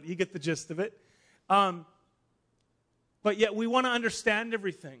bit, but you get the gist of it. But yet we want to understand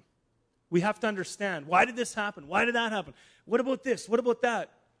everything. We have to understand, why did this happen? Why did that happen? What about this? What about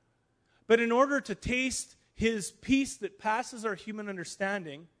that? But in order to taste his peace that passes our human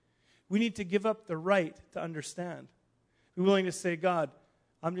understanding, we need to give up the right to understand. Be willing to say, God,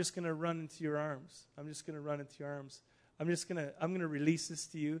 I'm just going to run into your arms. I'm just going to run into your arms. I'm going to release this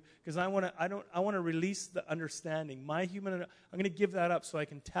to you because I want to release the understanding. I'm going to give that up so I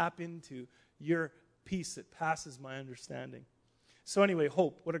can tap into your peace that passes my understanding. So anyway,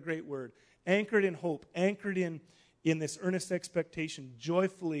 hope, what a great word. Anchored in hope, anchored in this earnest expectation,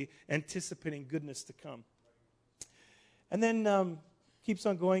 joyfully anticipating goodness to come. And then keeps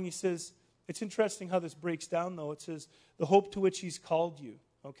on going. He says, it's interesting how this breaks down, though. It says, the hope to which he's called you.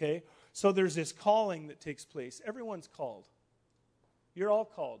 Okay? So there's this calling that takes place. Everyone's called. You're all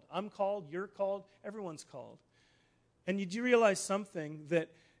called. I'm called. You're called. Everyone's called. And you do realize something, that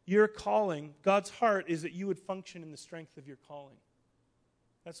your calling, God's heart is that you would function in the strength of your calling.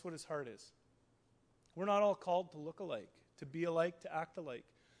 That's what his heart is. We're not all called to look alike, to be alike, to act alike.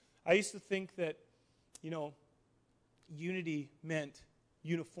 I used to think that, unity meant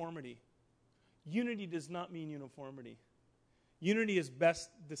uniformity. Unity does not mean uniformity. Unity is best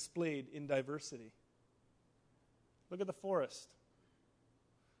displayed in diversity. Look at the forest.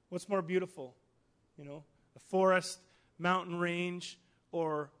 What's more beautiful? A forest, mountain range,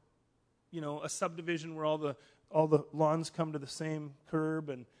 or, a subdivision where all the lawns come to the same curb,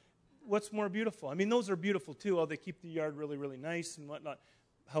 and what's more beautiful? I mean, those are beautiful too. Oh, they keep the yard really, really nice and whatnot.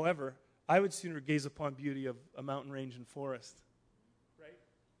 However, I would sooner gaze upon beauty of a mountain range and forest, right?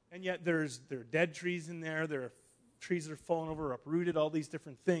 And yet there are dead trees in there. There are trees that are fallen over, uprooted, all these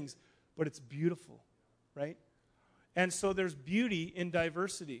different things, but it's beautiful, right? And so there's beauty in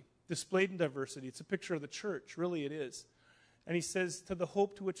diversity, displayed in diversity. It's a picture of the church, really it is. And he says, to the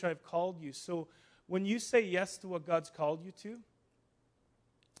hope to which I've called you. So when you say yes to what God's called you to,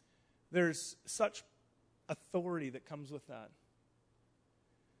 there's such authority that comes with that.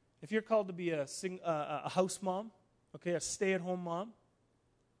 If you're called to be a house mom, okay, a stay-at-home mom,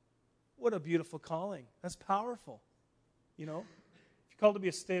 what a beautiful calling. That's powerful, you know. If you're called to be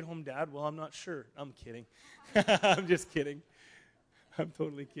a stay-at-home dad, well, I'm not sure. I'm kidding. I'm just kidding. I'm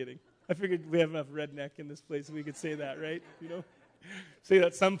totally kidding. I figured we have enough redneck in this place that we could say that, right? You know, say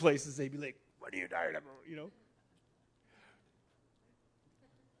that some places they'd be like, "What are you tired of?" You know.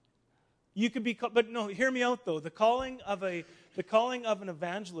 You could be, but no. Hear me out though. The calling of an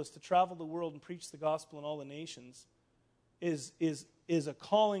evangelist to travel the world and preach the gospel in all the nations is a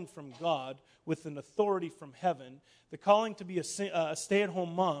calling from God with an authority from heaven. The calling to be a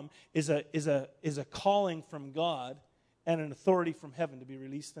stay-at-home mom is a calling from God and an authority from heaven to be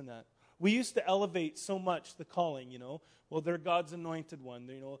released in that. We used to elevate so much the calling, you know. Well, they're God's anointed one.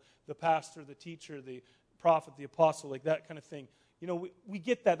 You know, the pastor, the teacher, the prophet, the apostle, like that kind of thing. You know, we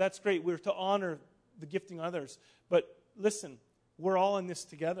get that. That's great. We're to honor the gifting of others. But listen, we're all in this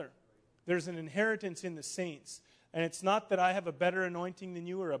together. There's an inheritance in the saints. And it's not that I have a better anointing than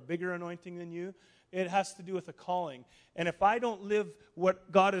you or a bigger anointing than you. It has to do with a calling. And if I don't live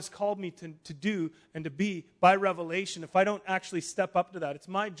what God has called me to do and to be by revelation, if I don't actually step up to that, it's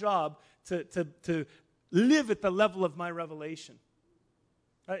my job to live at the level of my revelation.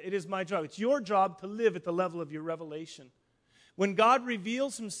 It is my job. It's your job to live at the level of your revelation. When God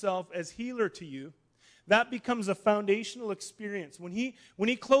reveals himself as healer to you, that becomes a foundational experience. When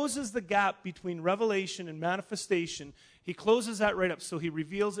he closes the gap between revelation and manifestation, he closes that right up. So he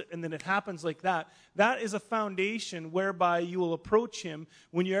reveals it, and then it happens like that. That is a foundation whereby you will approach him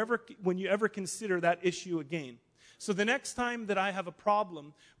when you ever consider that issue again. So the next time that I have a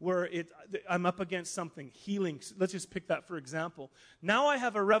problem where I'm up against something, healing, let's just pick that for example. Now I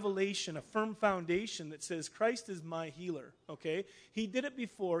have a revelation, a firm foundation that says Christ is my healer, okay? He did it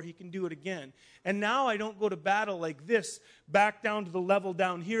before, he can do it again. And now I don't go to battle like this, back down to the level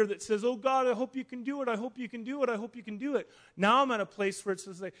down here that says, oh God, I hope you can do it, I hope you can do it, I hope you can do it. Now I'm at a place where it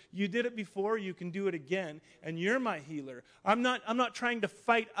says, like, you did it before, you can do it again, and you're my healer. I'm not trying to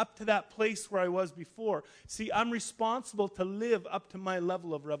fight up to that place where I was before. See, I'm responsible to live up to my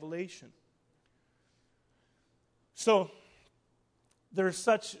level of revelation. So,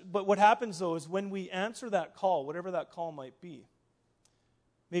 but what happens though is when we answer that call, whatever that call might be,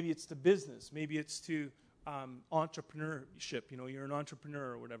 maybe it's to business, maybe it's to entrepreneurship, you know, you're an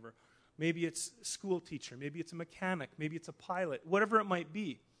entrepreneur or whatever. Maybe it's a school teacher, maybe it's a mechanic, maybe it's a pilot, whatever it might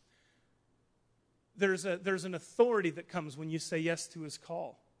be. There's an authority that comes when you say yes to his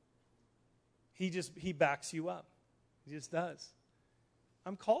call. He backs you up. He just does.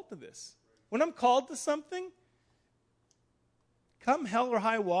 I'm called to this. When I'm called to something, come hell or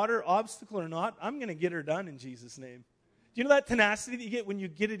high water, obstacle or not, I'm going to get her done in Jesus' name. Do you know that tenacity that you get when you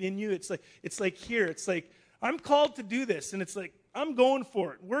get it in you? It's like here. It's like, I'm called to do this. And it's like, I'm going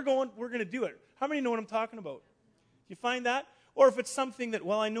for it. We're going to do it. How many know what I'm talking about? You find that? Or if it's something that,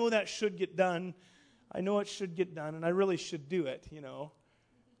 well, I know that should get done. I know it should get done, and I really should do it, you know.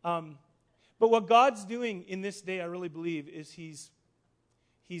 But what God's doing in this day, I really believe, is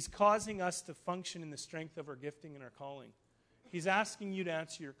He's causing us to function in the strength of our gifting and our calling. He's asking you to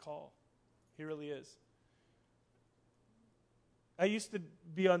answer your call. He really is. I used to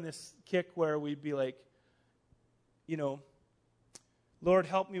be on this kick where we'd be like, you know, Lord,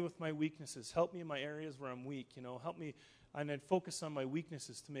 help me with my weaknesses. Help me in my areas where I'm weak, you know. Help me, and I'd focus on my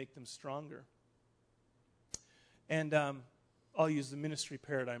weaknesses to make them stronger. And I'll use the ministry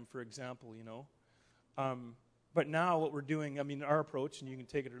paradigm, for example, you know. But now what we're doing, I mean, our approach, and you can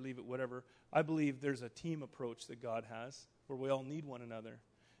take it or leave it, whatever, I believe there's a team approach that God has where we all need one another.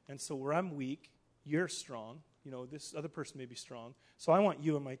 And so where I'm weak, you're strong. You know, this other person may be strong. So I want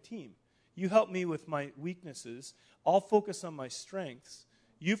you and my team. You help me with my weaknesses. I'll focus on my strengths.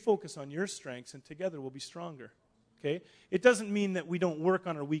 You focus on your strengths, and together we'll be stronger. Okay? It doesn't mean that we don't work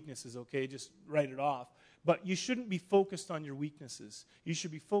on our weaknesses, okay? Just write it off. But you shouldn't be focused on your weaknesses. You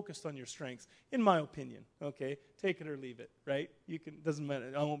should be focused on your strengths, in my opinion, okay? Take it or leave it, right? Doesn't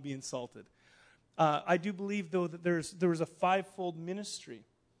matter. I won't be insulted. I do believe, though, that there was a fivefold ministry.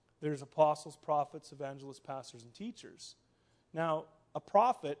 There's apostles, prophets, evangelists, pastors, and teachers. Now, a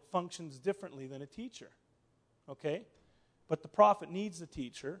prophet functions differently than a teacher, okay? But the prophet needs the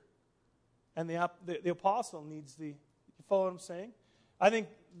teacher, and the apostle needs you follow what I'm saying? I think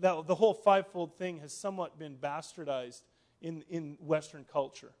that the whole fivefold thing has somewhat been bastardized in Western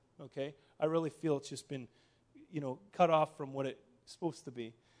culture, okay? I really feel it's just been, you know, cut off from what it's supposed to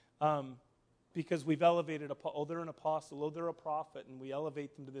be. because we've elevated, oh, they're an apostle, oh, they're a prophet, and we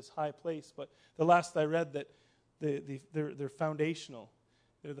elevate them to this high place. But the last I read that they're foundational.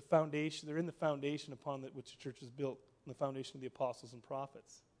 They're the foundation. They're in the foundation upon which the church is built, on the foundation of the apostles and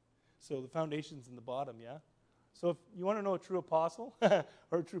prophets. So the foundation's in the bottom, yeah? So if you want to know a true apostle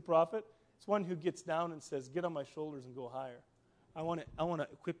or a true prophet, it's one who gets down and says, get on my shoulders and go higher. I want to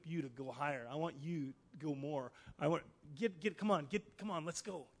equip you to go higher. I want you to go more. I want come on, let's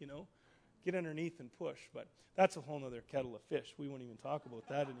go, Get underneath and push. But that's a whole other kettle of fish. We won't even talk about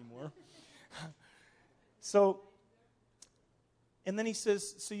that anymore. And then he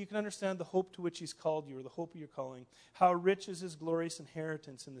says, so you can understand the hope to which he's called you, or the hope of your calling. How rich is his glorious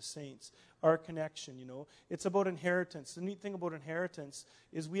inheritance in the saints. Our connection, It's about inheritance. The neat thing about inheritance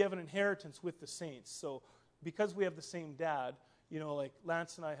is we have an inheritance with the saints. So because we have the same dad, like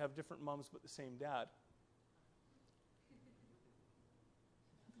Lance and I have different moms but the same dad.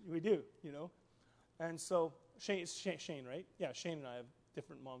 We do, And so Shane, right? Yeah, Shane and I have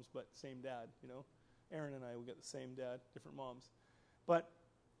different moms but same dad, Aaron and I, we got the same dad, different moms. But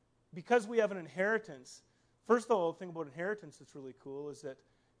because we have an inheritance, first of all, the thing about inheritance that's really cool is that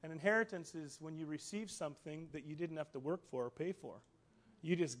an inheritance is when you receive something that you didn't have to work for or pay for.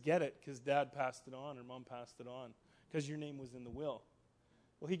 You just get it because dad passed it on or mom passed it on because your name was in the will.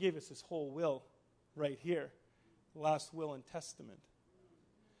 Well, he gave us this whole will right here, the last will and testament.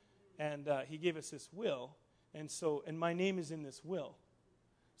 And he gave us this will, and my name is in this will.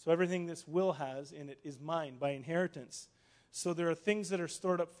 So everything this will has in it is mine by inheritance. So there are things that are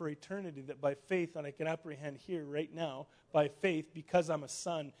stored up for eternity that by faith, and I can apprehend here right now, by faith, because I'm a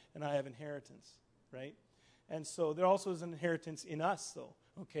son and I have inheritance, right? And so there also is an inheritance in us, though,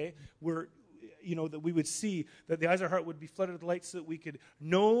 okay? That we would see, that the eyes of our heart would be flooded with light so that we could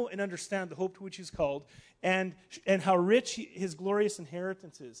know and understand the hope to which he's called and how rich his glorious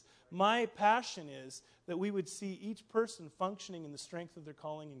inheritance is. My passion is that we would see each person functioning in the strength of their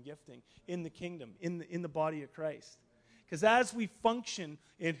calling and gifting in the kingdom, in the body of Christ. Because as we function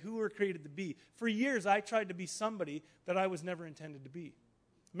in who we're created to be, for years I tried to be somebody that I was never intended to be.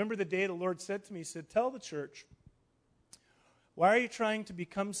 Remember the day the Lord said to me, he said, tell the church, why are you trying to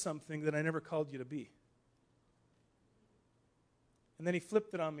become something that I never called you to be? And then he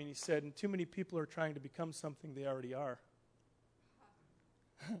flipped it on me and he said, and too many people are trying to become something they already are.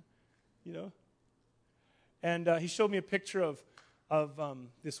 And he showed me a picture of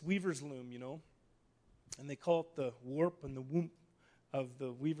this weaver's loom, and they call it the warp and the womp of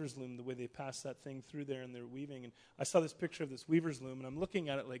the weaver's loom, the way they pass that thing through there and they're weaving. And I saw this picture of this weaver's loom, and I'm looking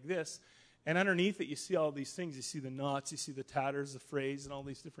at it like this, and underneath it you see all these things. You see the knots, you see the tatters, the frays, and all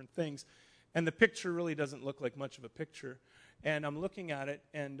these different things. And the picture really doesn't look like much of a picture. And I'm looking at it,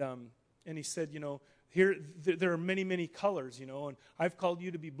 and he said, here there are many, many colors, and I've called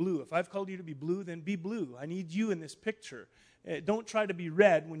you to be blue. If I've called you to be blue, then be blue. I need you in this picture. Don't try to be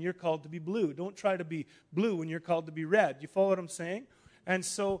red when you're called to be blue. Don't try to be blue when you're called to be red. You follow what I'm saying? And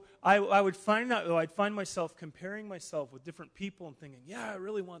so I would find that, I'd find myself comparing myself with different people and thinking, yeah, I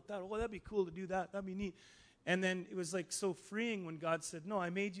really want that. Oh, that'd be cool to do that. That'd be neat. And then it was like so freeing when God said, no, I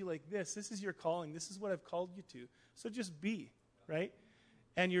made you like this. This is your calling. This is what I've called you to. So just be, right?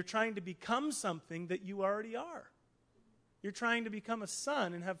 And you're trying to become something that you already are. You're trying to become a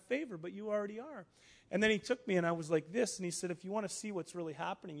son and have favor, but you already are. And then he took me and I was like this, and he said, if you want to see what's really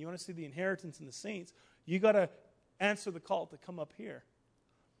happening, you want to see the inheritance in the saints, you got to answer the call to come up here.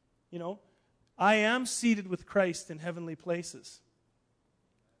 I am seated with Christ in heavenly places.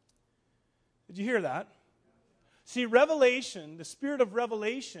 Did you hear that? See, revelation, the spirit of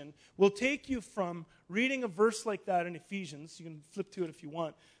revelation, will take you from reading a verse like that in Ephesians. You can flip to it if you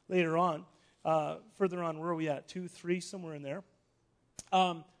want later on. Further on, where are we at? 2, 3, somewhere in there.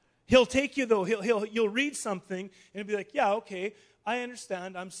 He'll take you, though. You'll read something, and he'll be like, yeah, okay, I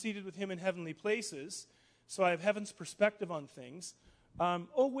understand. I'm seated with him in heavenly places, so I have heaven's perspective on things.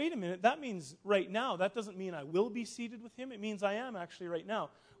 Oh, wait a minute. That means right now. That doesn't mean I will be seated with him. It means I am actually right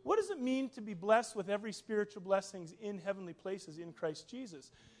now. What does it mean to be blessed with every spiritual blessings in heavenly places in Christ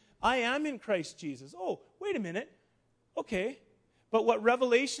Jesus? I am in Christ Jesus. Oh, wait a minute. Okay. But what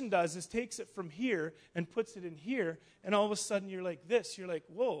Revelation does is takes it from here and puts it in here, and all of a sudden you're like this. You're like,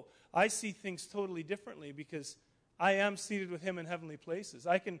 whoa, I see things totally differently because I am seated with him in heavenly places.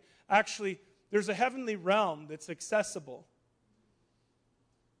 I can actually, there's a heavenly realm that's accessible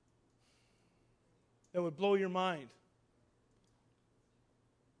that would blow your mind.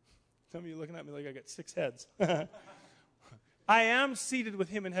 Some of you are looking at me like I got 6 heads. I am seated with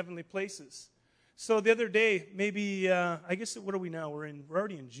him in heavenly places. So the other day, maybe, I guess, what are we now? We're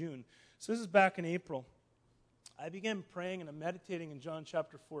already in June. So this is back in April. I began praying and I'm meditating in John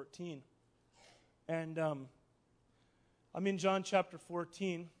chapter 14. And I'm in John chapter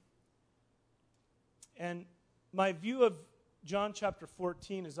 14. And my view of John chapter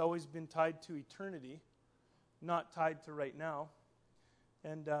 14 has always been tied to eternity, not tied to right now.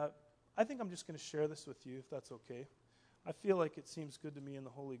 And I think I'm just going to share this with you, if that's okay. I feel like it seems good to me in the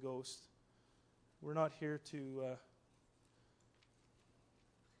Holy Ghost. We're not here to...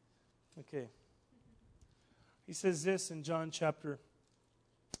 Okay. He says this in John chapter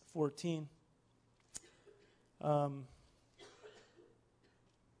 14.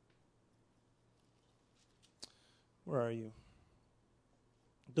 Where are you?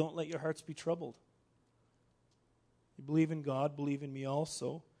 Don't let your hearts be troubled. You believe in God, believe in me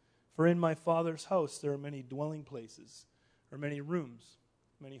also. For in my Father's house there are many dwelling places, or many rooms,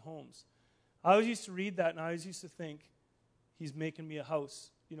 many homes. I always used to read that, and I always used to think, he's making me a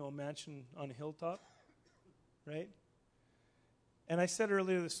house, a mansion on a hilltop, right? And I said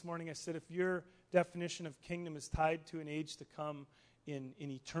earlier this morning, I said, if your definition of kingdom is tied to an age to come in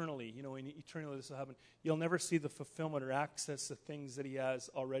eternally, in eternally this will happen, you'll never see the fulfillment or access to things that he has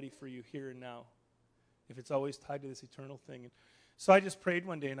already for you here and now, if it's always tied to this eternal thing. And so I just prayed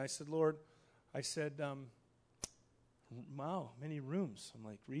one day, and I said, Lord, wow, many rooms. I'm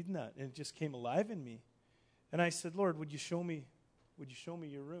like reading that, and it just came alive in me. And I said, Lord, would you show me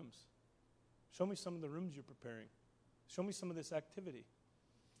your rooms? Show me some of the rooms you're preparing. Show me some of this activity.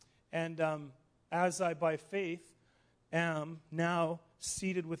 And as I, by faith, am now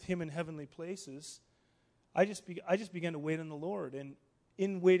seated with him in heavenly places, I just began to wait on the Lord. And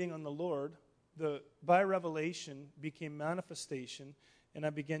in waiting on the Lord, by revelation became manifestation, and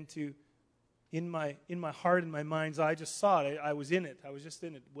I began to, in my heart and my mind's eye, I just saw it. I was in it. I was just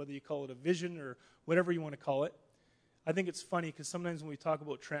in it, whether you call it a vision or whatever you want to call it. I think it's funny because sometimes when we talk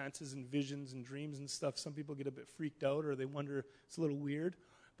about trances and visions and dreams and stuff, some people get a bit freaked out or they wonder it's a little weird.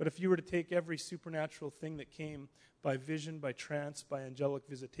 But if you were to take every supernatural thing that came by vision, by trance, by angelic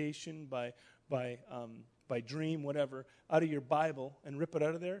visitation, by dream, whatever, out of your Bible and rip it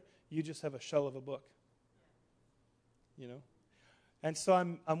out of there, you just have a shell of a book. And so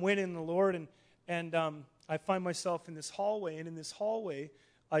I'm waiting on the Lord, and I find myself in this hallway, and in this hallway,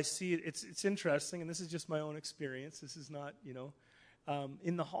 I see it's interesting, and this is just my own experience. This is not,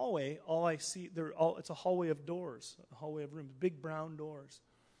 in the hallway, all I see, it's a hallway of doors, a hallway of rooms, big brown doors.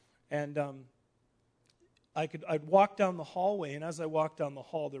 And I'd walk down the hallway, and as I walked down the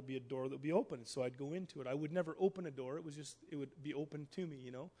hall, there'd be a door that would be open, so I'd go into it. I would never open a door. It would be open to me,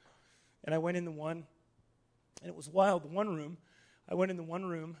 And I went in the one, and it was wild, the one room. I went in the one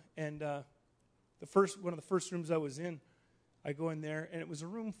room, and one of the first rooms I was in, I go in there, and it was a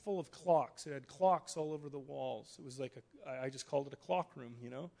room full of clocks. It had clocks all over the walls. It was like I just called it a clock room,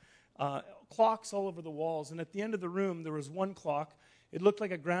 Clocks all over the walls. And at the end of the room, there was one clock. It looked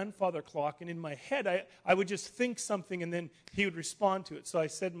like a grandfather clock. And in my head, I would just think something, and then he would respond to it. So I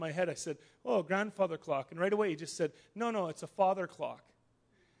said in my head, oh, grandfather clock. And right away, he just said, no, it's a father clock.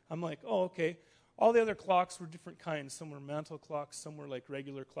 I'm like, oh, okay. All the other clocks were different kinds. Some were mantle clocks, some were like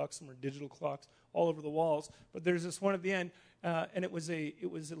regular clocks, some were digital clocks all over the walls. But there's this one at the end, and it was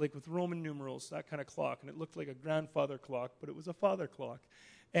like with Roman numerals, that kind of clock. And it looked like a grandfather clock, but it was a father clock.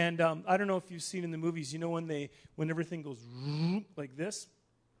 And I don't know if you've seen in the movies, when everything goes like this.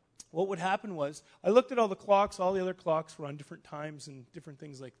 What would happen was, I looked at all the clocks. All the other clocks were on different times and different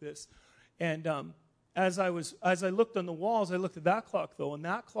things like this. And as I looked on the walls, I looked at that clock though, and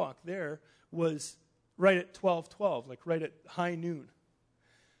that clock there was right at 12:12, like right at high noon.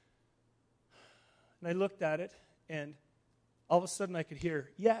 And I looked at it, and all of a sudden I could hear,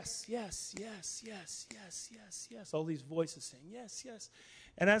 yes, yes, yes, yes, yes, yes, yes. All these voices saying, yes, yes.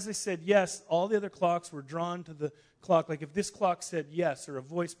 And as I said yes, all the other clocks were drawn to the clock. Like if this clock said yes, or a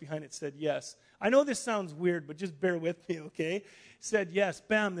voice behind it said yes. I know this sounds weird, but just bear with me, okay? Said yes,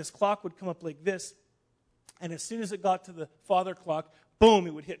 bam, this clock would come up like this. And as soon as it got to the father clock, boom,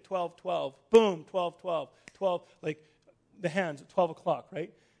 it would hit 12:12. Boom, 12:12. 12, like the hands at 12 o'clock,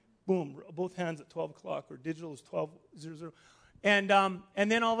 right? Boom, both hands at 12 o'clock, or digital is 12:00. And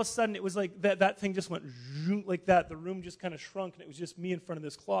then all of a sudden, it was like that thing just went like that. The room just kind of shrunk, and it was just me in front of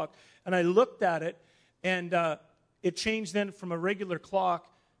this clock. And I looked at it, and it changed then from a regular clock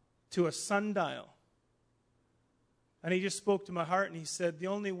to a sundial. And he just spoke to my heart, and he said, the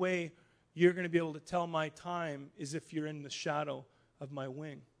only way you're going to be able to tell my time is if you're in the shadow of my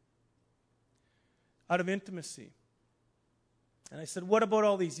wing. Out of intimacy. And I said, what about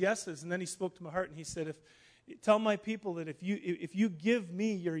all these yeses? And then he spoke to my heart, and he said, tell my people that if you give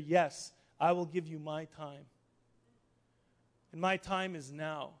me your yes, I will give you my time. And my time is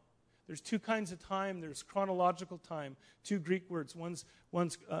now. There's two kinds of time. There's chronological time, two Greek words. One's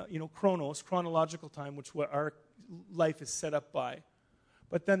chronos, chronological time, which what our life is set up by.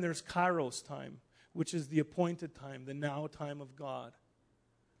 But then there's kairos time, which is the appointed time, the now time of God.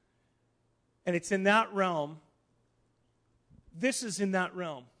 And it's in that realm. This is in that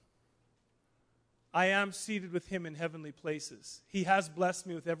realm. I am seated with him in heavenly places. He has blessed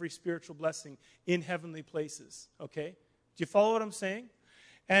me with every spiritual blessing in heavenly places. Okay? Do you follow what I'm saying?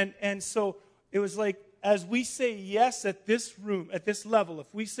 And so it was like, as we say yes at this room, at this level,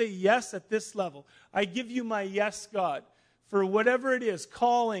 if we say yes at this level, I give you my yes, God, for whatever it is,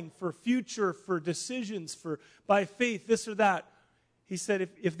 calling, for future, for decisions, for by faith, this or that. He said,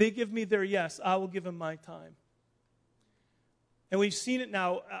 if they give me their yes, I will give them my time. And we've seen it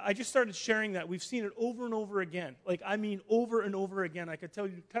now. I just started sharing that. We've seen it over and over again. Like, I mean, over and over again. I could tell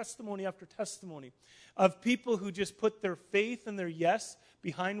you testimony after testimony of people who just put their faith and their yes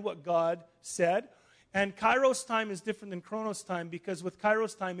behind what God said. And Kairos time is different than Chronos time, because with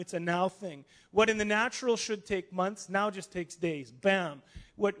Kairos time, it's a now thing. What in the natural should take months, now just takes days. Bam.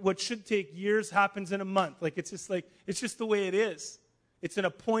 What should take years happens in a month. Like, it's just the way it is. It's an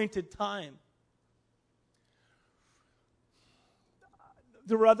appointed time.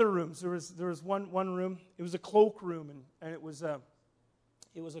 There were other rooms. There was one room. It was a cloak room, and it was a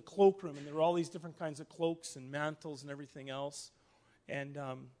cloak room, and there were all these different kinds of cloaks and mantles and everything else. And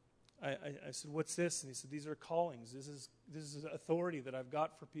I said, "What's this?" And he said, "These are callings. This is authority that I've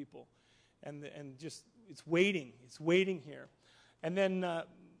got for people, and just it's waiting. It's waiting here." And then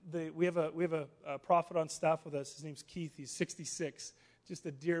we have a prophet on staff with us. His name's Keith. He's 66, just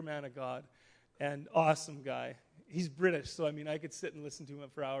a dear man of God, and awesome guy. He's British, so I mean, I could sit and listen to him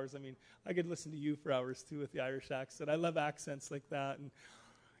for hours. I mean, I could listen to you for hours too with the Irish accent. I love accents like that. And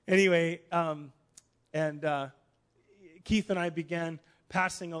anyway, Keith and I began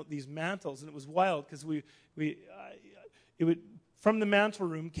passing out these mantles, and it was wild because from the mantle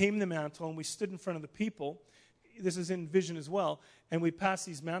room came the mantle, and we stood in front of the people. This is in vision as well, and we passed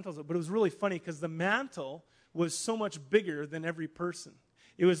these mantles out. But it was really funny because the mantle was so much bigger than every person.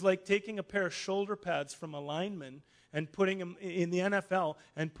 It was like taking a pair of shoulder pads from a lineman and putting him in the NFL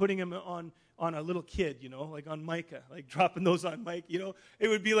and putting him on a little kid, like on Micah, like dropping those on Mike, It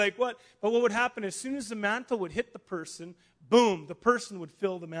would be like what? But what would happen as soon as the mantle would hit the person, boom, the person would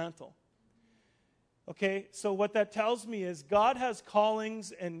fill the mantle. Okay, so what that tells me is God has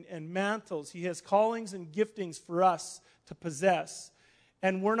callings and mantles. He has callings and giftings for us to possess.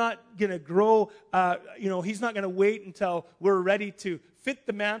 And we're not going to grow, he's not going to wait until we're ready to fit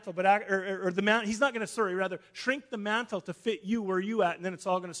the mantle, he's not going to, shrink the mantle to fit you where you at, and then it's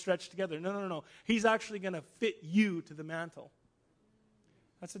all going to stretch together. No. He's actually going to fit you to the mantle.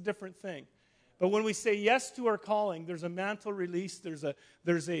 That's a different thing. But when we say yes to our calling, there's a mantle released, there's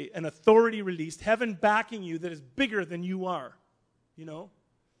an authority released, heaven backing you that is bigger than you are,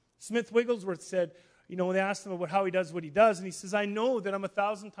 Smith Wigglesworth said, when they asked him about how he does what he does, and he says, I know that I'm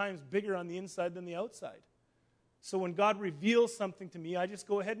 1,000 times bigger on the inside than the outside. So when God reveals something to me, I just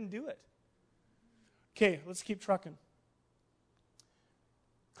go ahead and do it. Okay, let's keep trucking.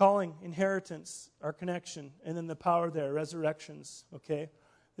 Calling, inheritance, our connection, and then the power there, resurrections, okay?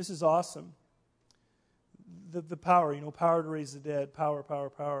 This is awesome. The power, power to raise the dead, power.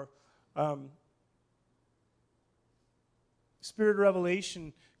 Spirit of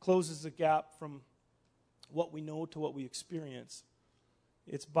revelation closes the gap from what we know to what we experience.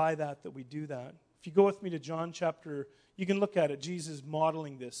 It's by that we do that. If you go with me to John chapter, you can look at it. Jesus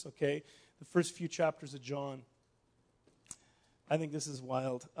modeling this, okay? The first few chapters of John. I think this is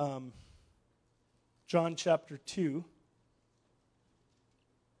wild. John chapter 2.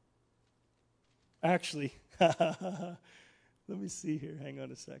 Actually, let me see here. Hang on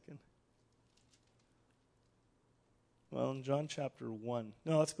a second. Well, in John chapter 1.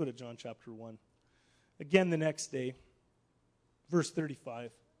 No, let's go to John chapter 1. Again the next day, verse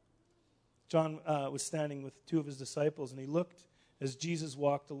 35. John was standing with two of his disciples, and he looked as Jesus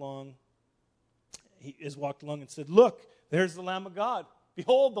walked along. He walked along and said, "Look, there's the Lamb of God.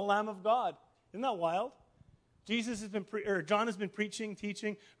 Behold, the Lamb of God." Isn't that wild? John has been preaching,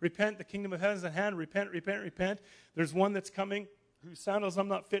 teaching, repent, the kingdom of heaven is at hand, repent. There's one that's coming whose sandals I'm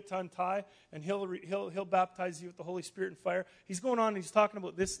not fit to untie, and he'll baptize you with the Holy Spirit and fire. He's going on and he's talking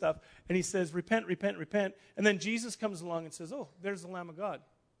about this stuff, and he says, repent. And then Jesus comes along and says, oh, there's the Lamb of God.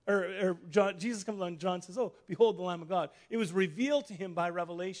 Jesus comes along and John says, oh, behold the Lamb of God. It was revealed to him by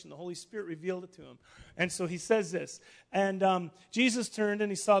revelation. The Holy Spirit revealed it to him. And so he says this. And Jesus turned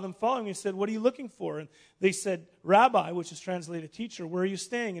and he saw them following. He said, what are you looking for? And they said, Rabbi, which is translated teacher, where are you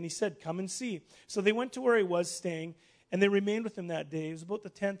staying? And he said, come and see. So they went to where he was staying. And they remained with him that day. It was about the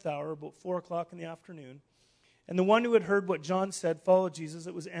 10th hour, about 4 o'clock in the afternoon. And the one who had heard what John said followed Jesus.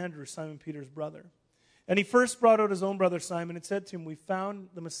 It was Andrew, Simon Peter's brother. And he first brought out his own brother Simon and said to him, "We found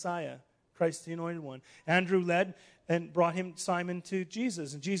the Messiah, Christ the Anointed One." Andrew led and brought him, Simon, to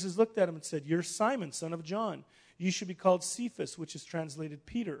Jesus. And Jesus looked at him and said, "You're Simon, son of John. You should be called Cephas," which is translated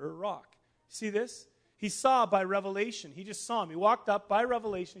Peter or rock. See this? He saw by revelation. He just saw him. He walked up by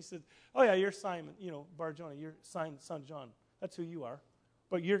revelation. He said, "Oh yeah, you're Simon, Bar-Jonah. You're Simon, son of John. That's who you are.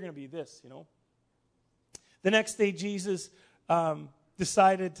 But you're going to be this, The next day, Jesus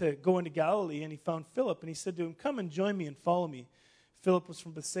decided to go into Galilee, and he found Philip, and he said to him, "Come and join me and follow me." Philip was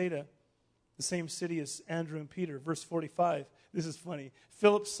from Bethsaida, the same city as Andrew and Peter. Verse 45, this is funny.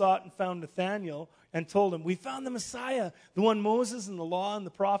 Philip sought and found Nathanael and told him, "We found the Messiah, the one Moses and the law and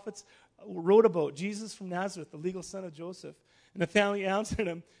the prophets wrote about, Jesus from Nazareth, the legal son of Joseph." And Nathanael answered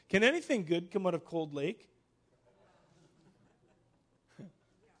him, "Can anything good come out of Cold Lake?"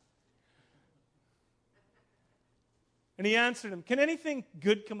 And he answered him, "Can anything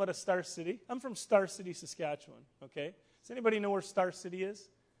good come out of Star City?" I'm from Star City, Saskatchewan, okay? Does anybody know where Star City is?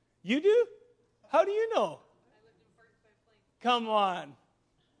 You do? How do you know? I lived in Fort Plains. Come on.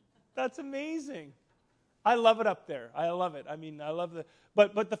 That's amazing. I love it up there. I love it. I love the...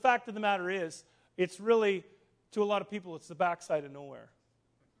 But the fact of the matter is, it's really, to a lot of people, it's the backside of nowhere.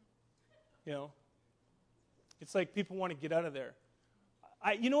 It's like people want to get out of there.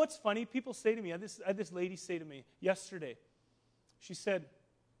 You know what's funny? People say to me, I had this lady say to me yesterday, she said,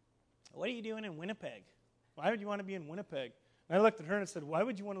 "What are you doing in Winnipeg? Why would you want to be in Winnipeg?" And I looked at her and I said, "Why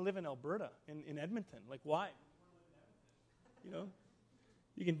would you want to live in Alberta, in Edmonton? Like, why?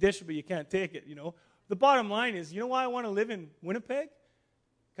 You can dish it, but you can't take it, The bottom line is, you know why I want to live in Winnipeg?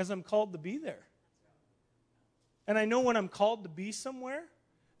 Because I'm called to be there. And I know when I'm called to be somewhere,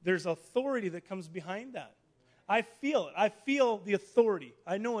 there's authority that comes behind that. I feel it. I feel the authority.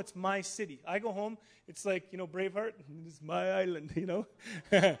 I know it's my city. I go home, it's like, Braveheart, this is my island,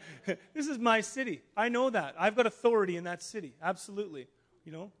 This is my city. I know that. I've got authority in that city. Absolutely.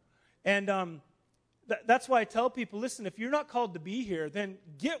 And that's why I tell people, listen, if you're not called to be here, then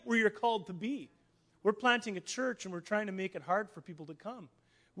get where you're called to be. We're planting a church and we're trying to make it hard for people to come.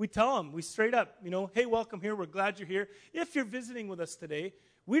 We tell them, we straight up, "Hey, welcome here. We're glad you're here. If you're visiting with us today,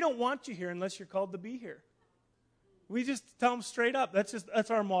 we don't want you here unless you're called to be here." We just tell them straight up. That's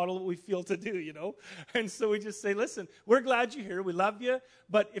our model that we feel to do, And so we just say, "Listen, we're glad you're here. We love you.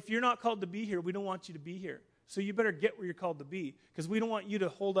 But if you're not called to be here, we don't want you to be here. So you better get where you're called to be, because we don't want you to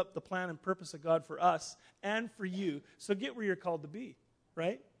hold up the plan and purpose of God for us and for you. So get where you're called to be,"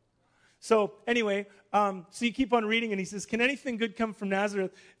 right? So anyway, so you keep on reading, and he says, "Can anything good come from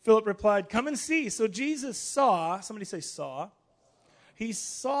Nazareth?" Philip replied, "Come and see." So Jesus saw, somebody say saw. He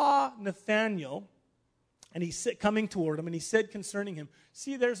saw Nathanael, and he said, coming toward him, and he said concerning him,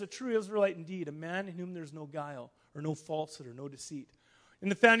 "See, there's a true Israelite indeed, a man in whom there's no guile, or no falsehood, or no deceit." And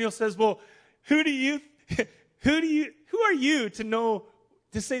Nathanael says, "Well, who are you to know,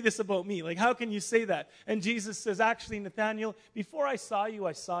 to say this about me? Like, how can you say that?" And Jesus says, "Actually, Nathanael, before I saw you,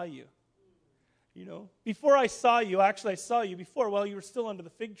 I saw you. Before I saw you, actually I saw you before, while you were still under the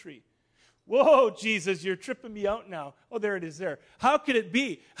fig tree." Whoa, Jesus, you're tripping me out now. Oh, there it is there. How could it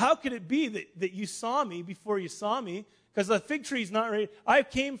be? How could it be that you saw me before you saw me? Because the fig tree's not ready. I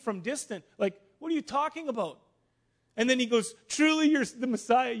came from distant. Like, what are you talking about? And then he goes, "Truly, you're the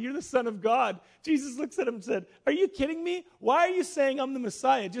Messiah. You're the Son of God." Jesus looks at him and said, "Are you kidding me? Why are you saying I'm the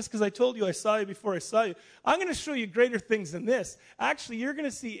Messiah just because I told you I saw you before I saw you? I'm going to show you greater things than this. Actually, you're going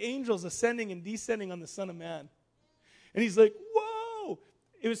to see angels ascending and descending on the Son of Man." And he's like, whoa.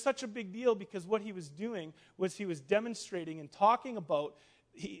 It was such a big deal because what he was doing was he was demonstrating and talking about,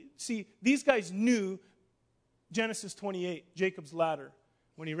 these guys knew Genesis 28, Jacob's ladder,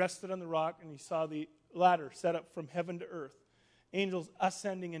 when he rested on the rock and he saw the ladder set up from heaven to earth, angels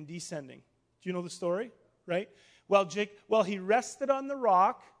ascending and descending. Do you know the story? Right? Well, he rested on the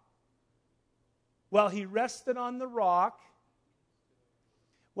rock,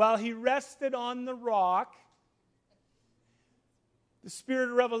 the Spirit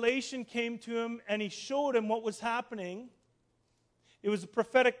of revelation came to him and he showed him what was happening. It was a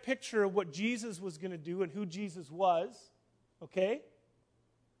prophetic picture of what Jesus was going to do and who Jesus was. Okay?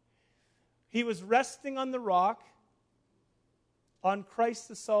 He was resting on the rock. "On Christ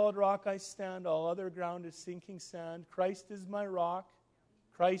the solid rock I stand, all other ground is sinking sand. Christ is my rock.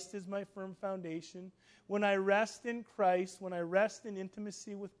 Christ is my firm foundation." When I rest in Christ, when I rest in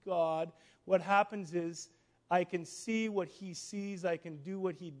intimacy with God, what happens is I can see what he sees, I can do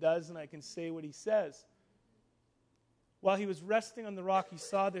what he does, and I can say what he says. While he was resting on the rock, he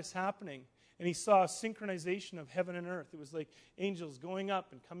saw this happening. and he saw a synchronization of heaven and earth. It was like angels going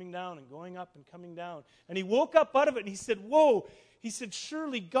up and coming down and going up and coming down. And he woke up out of it and he said, whoa. He said,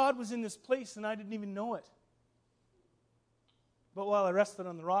 surely God was in this place and I didn't even know it. But while I rested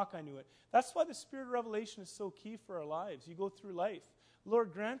on the rock, I knew it. That's why the spirit of revelation is so key for our lives. You go through life.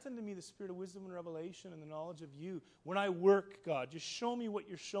 Lord, grant unto me the spirit of wisdom and revelation and the knowledge of you. When I work, God, just show me what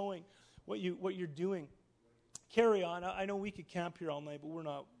you're showing, what you're doing. Carry on. I know we could camp here all night, but we're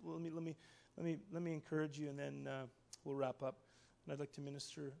not. Let me encourage you, and then we'll wrap up. And I'd like to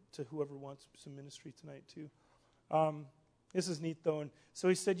minister to whoever wants some ministry tonight too. This is neat, though. And so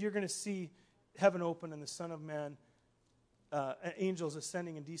he said, you're going to see heaven open and the Son of Man, angels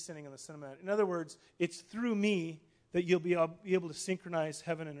ascending and descending on the Son of Man. In other words, it's through me that you'll be able to synchronize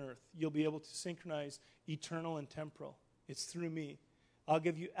heaven and earth. You'll be able to synchronize eternal and temporal. It's through me. I'll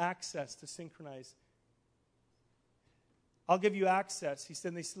give you access to synchronize. I'll give you access. He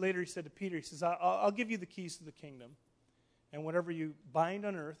said. Later he said to Peter, he says, I'll give you the keys to the kingdom. And whatever you bind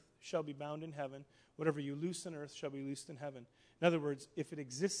on earth shall be bound in heaven. Whatever you loose on earth shall be loosed in heaven. In other words, if it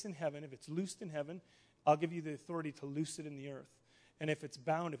exists in heaven, if it's loosed in heaven, I'll give you the authority to loose it in the earth. And if it's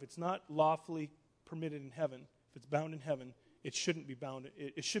bound, if it's not lawfully permitted in heaven, if it's bound in heaven, it shouldn't be bound.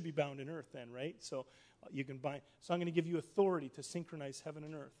 It should be bound in earth then, right? So you can bind. So I'm going to give you authority to synchronize heaven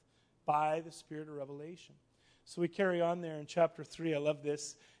and earth by the spirit of revelation. So we carry on there in chapter 3. I love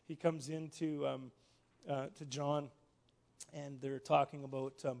this. He comes into to John, and they're talking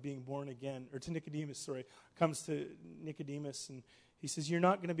about being born again, or to Nicodemus, sorry. Comes to Nicodemus, and he says, you're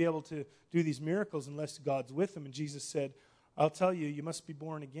not going to be able to do these miracles unless God's with him. And Jesus said, I'll tell you, you must be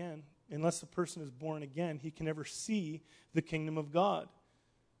born again. Unless a person is born again, he can never see the kingdom of God.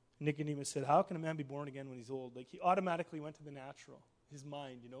 Nicodemus said, how can a man be born again when he's old? Like, he automatically went to the natural, his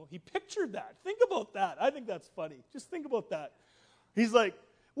mind, you know. He pictured that. Think about that. I think that's funny. Just think about that. He's like,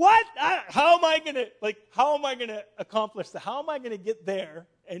 what? How am I going to accomplish that? How am I going to get there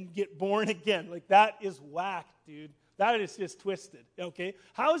and get born again? Like, that is whack, dude. That is just twisted, okay?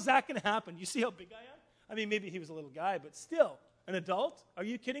 How is that going to happen? You see how big I am? I mean, maybe he was a little guy, but still, an adult? Are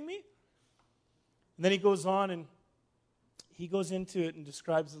you kidding me? And then he goes on and he goes into it and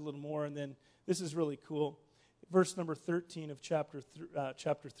describes it a little more, and then this is really cool. Verse number 13 of chapter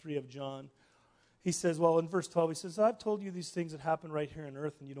 3 of John. He says, well, in verse 12, he says, I've told you these things that happen right here on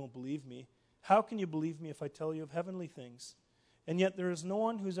earth, and you don't believe me. How can you believe me if I tell you of heavenly things? And yet there is no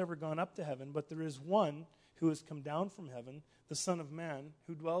one who's ever gone up to heaven, but there is one who has come down from heaven, the Son of Man,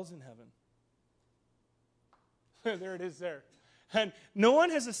 who dwells in heaven. There it is there. And no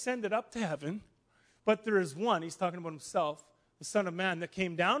one has ascended up to heaven, but there is one, he's talking about himself, the Son of Man that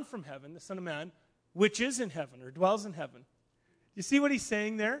came down from heaven, the Son of Man, which is in heaven or dwells in heaven. You see what he's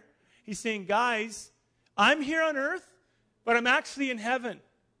saying there? He's saying, guys, I'm here on earth, but I'm actually in heaven.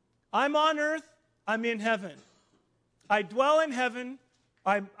 I'm on earth, I'm in heaven. I dwell in heaven,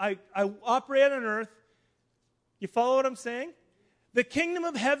 I operate on earth. You follow what I'm saying? The kingdom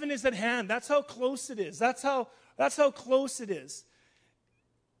of heaven is at hand. That's how close it is. That's how close it is.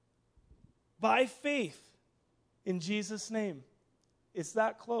 By faith in Jesus' name. It's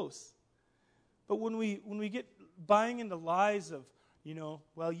that close. But when we get buying into lies of, you know,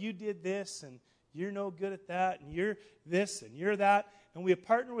 well, you did this and you're no good at that and you're this and you're that, and we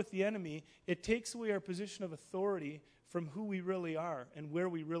partner with the enemy, it takes away our position of authority from who we really are and where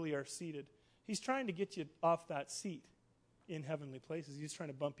we really are seated. He's trying to get you off that seat in heavenly places. He's trying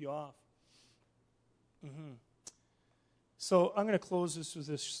to bump you off. Mm-hmm. So I'm going to close this with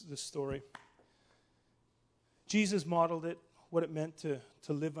this story. Jesus modeled it, what it meant to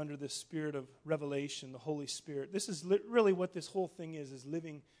live under this spirit of revelation, the Holy Spirit. This is really what this whole thing is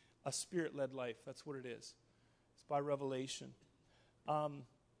living a spirit-led life. That's what it is. It's by revelation.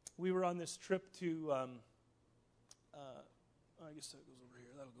 We were on this trip to, I guess that goes over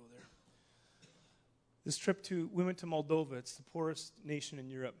here. That'll go there. We went to Moldova. It's the poorest nation in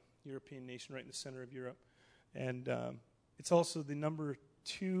Europe, European nation right in the center of Europe. And it's also the number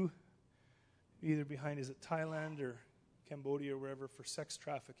 2, either behind, is it Thailand or Cambodia or wherever, for sex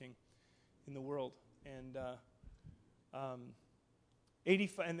trafficking in the world. And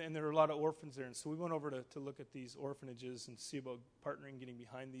 85, and there are a lot of orphans there. And so we went over to look at these orphanages and see about partnering, getting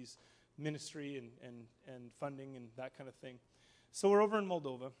behind these ministry and funding and that kind of thing. So we're over in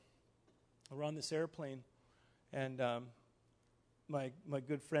Moldova. We're on this airplane, and my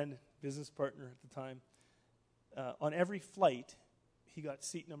good friend, business partner at the time, on every flight, he got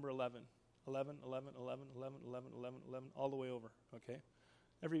seat number 11. 11, 11, 11, 11, 11, 11, 11, all the way over, okay?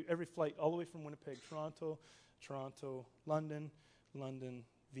 Every flight, all the way from Winnipeg, Toronto, London,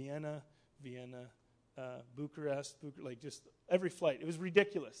 Vienna, Bucharest, like just every flight. It was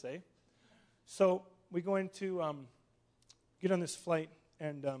ridiculous, eh? So we go into, get on this flight,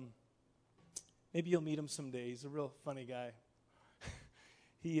 and maybe you'll meet him someday. He's a real funny guy.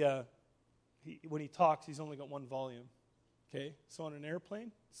 When he talks, he's only got one volume. Okay? So on an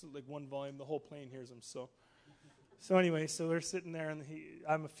airplane, it's like one volume. The whole plane hears him. So anyway, so we're sitting there, and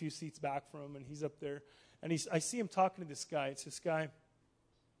I'm a few seats back from him, and he's up there. And I see him talking to this guy. It's this guy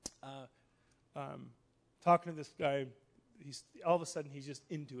talking to this guy. All of a sudden, he's just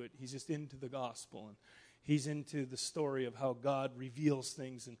into it. He's just into the gospel, and he's into the story of how God reveals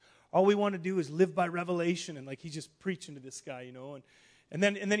things. And all we want to do is live by revelation. And like he's just preaching to this guy, you know. And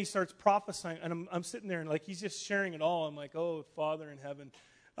then he starts prophesying, and I'm sitting there, and like he's just sharing it all. I'm like, oh, Father in heaven.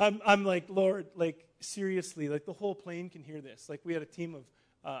 I'm like, Lord, like seriously, like the whole plane can hear this. Like we had a team of,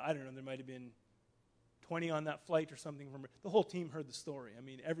 I don't know, there might have been 20 on that flight or something. The whole team heard the story. I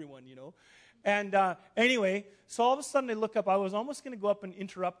mean, everyone, you know. And anyway, so all of a sudden I look up. I was almost going to go up and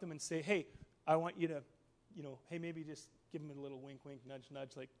interrupt him and say, hey, I want you to, you know, hey, maybe just give him a little wink, wink, nudge,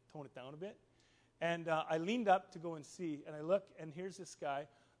 nudge, like tone it down a bit. And I leaned up to go and see, and I look, and here's this guy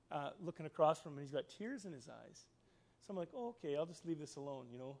looking across from him, and he's got tears in his eyes. So I'm like, oh, okay, I'll just leave this alone,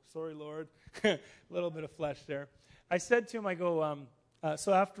 you know. Sorry, Lord. A little bit of flesh there. I said to him, I go,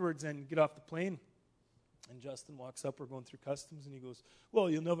 so afterwards, and get off the plane. And Justin walks up, we're going through customs, and he goes, well,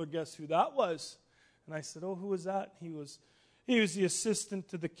 you'll never guess who that was. And I said, oh, who was that? He was the assistant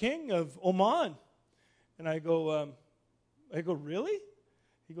to the king of Oman. And I go, really?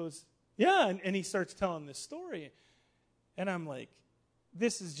 He goes, yeah, and he starts telling this story. And I'm like,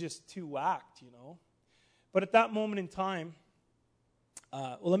 this is just too whacked, you know. But at that moment in time,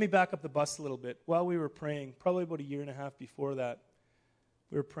 well, let me back up the bus a little bit. While we were praying, probably about a year and a half before that,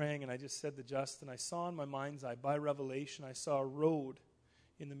 we were praying, and I just said to Justin, I saw in my mind's eye, by revelation, I saw a road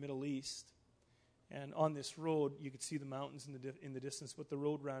in the Middle East. And on this road, you could see the mountains in the distance, but the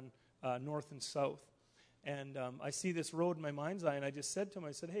road ran north and south. And I see this road in my mind's eye, and I just said to him,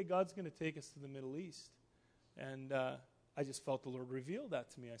 I said, hey, God's going to take us to the Middle East. And I just felt the Lord reveal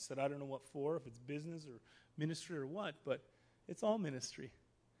that to me. I said, I don't know what for, if it's business or ministry or what, but it's all ministry.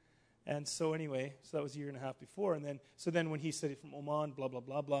 And so anyway, so that was a year and a half before. And then when he said it from Oman, blah, blah,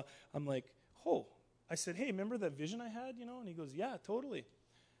 blah, blah, I'm like, oh. I said, hey, remember that vision I had, you know? And he goes, yeah, totally.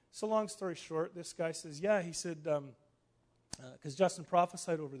 So long story short, this guy says, yeah, he said, because Justin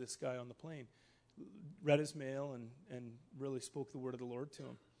prophesied over this guy on the plane, read his mail and really spoke the word of the Lord to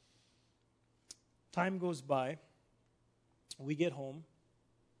him. Time goes by. We get home.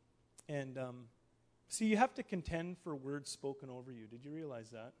 And see, you have to contend for words spoken over you. Did you realize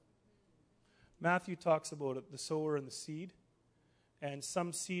that? Matthew talks about it, the sower and the seed. And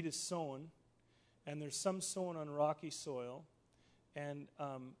some seed is sown. And there's some sown on rocky soil. And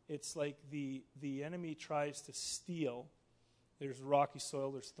it's like the enemy tries to steal. There's rocky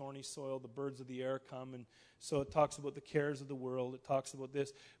soil, there's thorny soil, the birds of the air come. And so it talks about the cares of the world. It talks about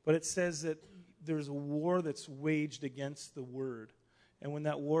this. But it says that there's a war that's waged against the word. And when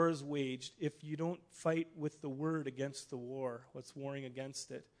that war is waged, if you don't fight with the word against the war, what's warring against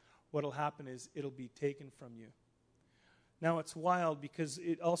it, what'll happen is it'll be taken from you. Now, it's wild because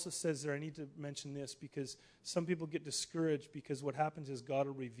it also says there, I need to mention this, because some people get discouraged because what happens is God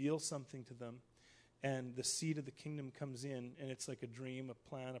will reveal something to them, and the seed of the kingdom comes in, and it's like a dream, a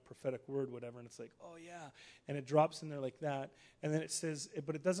plan, a prophetic word, whatever, and it's like, oh, yeah, and it drops in there like that. And then it says,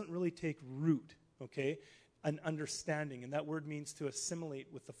 but it doesn't really take root, okay? An understanding, and that word means to assimilate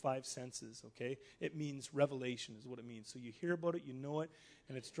with the five senses, okay? It means revelation is what it means. So you hear about it, you know it,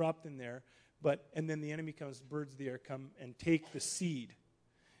 and it's dropped in there, and then the enemy comes, birds of the air come and take the seed.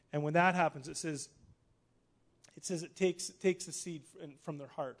 And when that happens, it says it takes the seed from their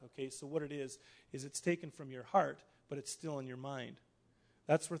heart, okay? So what it is it's taken from your heart, but it's still in your mind.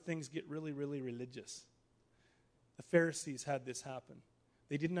 That's where things get really, really religious. The Pharisees had this happen.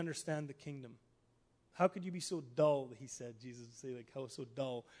 They didn't understand the kingdom. How could you be so dull, he said, Jesus would say, like, how so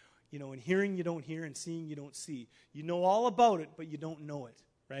dull? You know, in hearing you don't hear, and seeing you don't see. You know all about it, but you don't know it,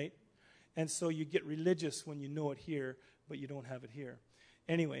 right? And so you get religious when you know it here, but you don't have it here.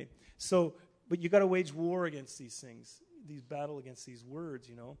 Anyway, but you got to wage war against these things, these battle against these words,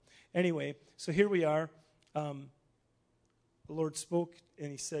 you know. Anyway, so here we are. The Lord spoke,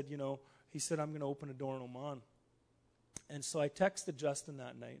 and he said, I'm going to open a door in Oman. And so I texted Justin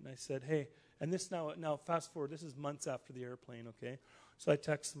that night, and I said, hey, and this now fast forward, this is months after the airplane, okay? So I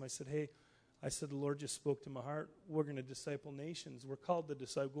texted him, I said, hey, the Lord just spoke to my heart. We're going to disciple nations. We're called to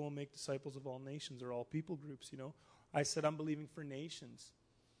go and make disciples of all nations, or all people groups, you know. I said, I'm believing for nations.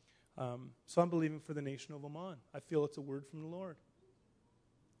 So I'm believing for the nation of Oman. I feel it's a word from the Lord.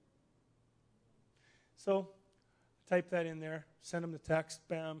 So type that in there, send him the text,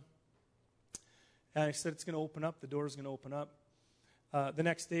 bam. And I said, it's going to open up. The door's going to open up. The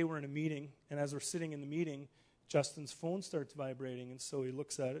next day, we're in a meeting. And as we're sitting in the meeting, Justin's phone starts vibrating. And so he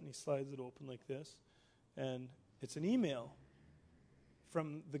looks at it and he slides it open like this. And it's an email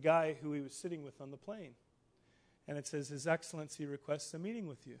from the guy who he was sitting with on the plane. And it says, His Excellency requests a meeting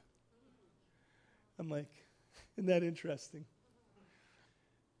with you. I'm like, isn't that interesting?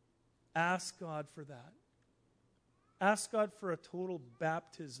 Ask God for that. Ask God for a total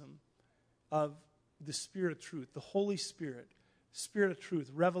baptism of the Spirit of truth, the Holy Spirit, Spirit of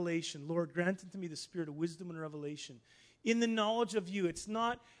truth, revelation. Lord, grant unto me the spirit of wisdom and revelation in the knowledge of you. It's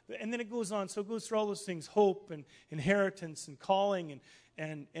not, and then it goes on. So it goes through all those things: hope and inheritance and calling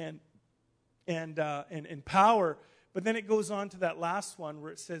and power. But then it goes on to that last one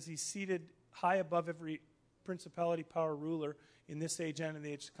where it says He's seated high above every principality, power, ruler in this age and in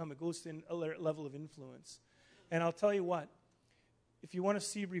the age to come. It goes to a level of influence. And I'll tell you what, if you want to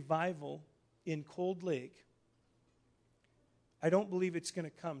see revival in Cold Lake, I don't believe it's going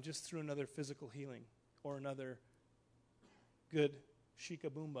to come just through another physical healing or another good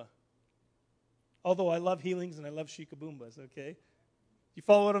shikaboomba. Although I love healings and I love shikaboombas, okay? You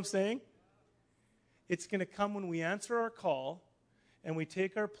follow what I'm saying? It's going to come when we answer our call and we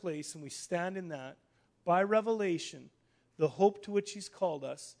take our place and we stand in that by revelation, the hope to which He's called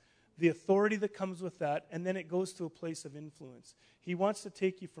us, the authority that comes with that, and then it goes to a place of influence. He wants to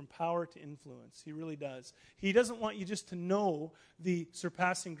take you from power to influence. He really does. He doesn't want you just to know the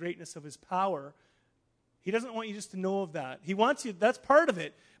surpassing greatness of His power. He doesn't want you just to know of that. He wants you, that's part of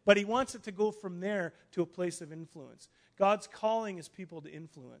it, but He wants it to go from there to a place of influence. God's calling His people to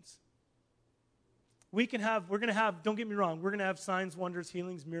influence. We're going to have, don't get me wrong, we're going to have signs, wonders,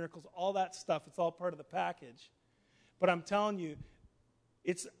 healings, miracles, all that stuff. It's all part of the package. But I'm telling you,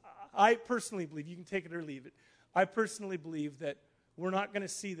 I personally believe, you can take it or leave it, I personally believe that we're not going to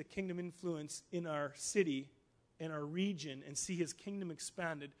see the kingdom influence in our city, in our region, and see His kingdom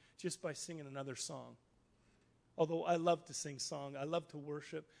expanded just by singing another song. Although I love to sing song, I love to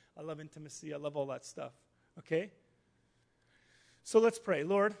worship, I love intimacy, I love all that stuff. Okay? So let's pray.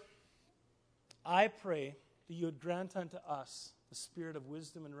 Lord, I pray that You would grant unto us the spirit of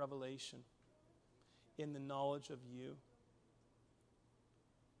wisdom and revelation in the knowledge of You.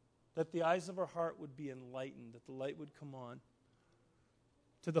 That the eyes of our heart would be enlightened, that the light would come on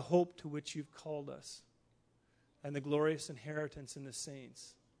to the hope to which You've called us, and the glorious inheritance in the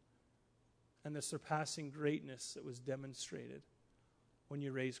saints, and the surpassing greatness that was demonstrated when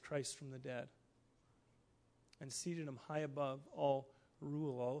You raised Christ from the dead and seated Him high above all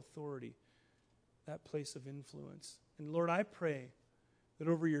rule, all authority, that place of influence. And Lord, I pray that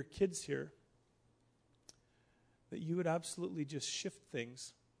over Your kids here, that You would absolutely just shift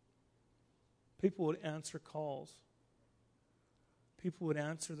things. People would answer calls. People would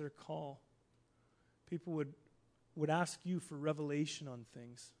answer their call. People would ask You for revelation on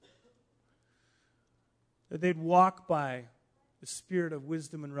things. That they'd walk by the spirit of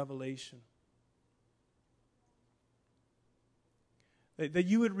wisdom and revelation. That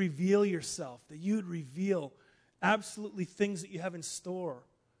You would reveal Yourself. That You would reveal absolutely things that You have in store.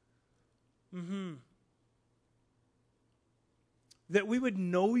 That we would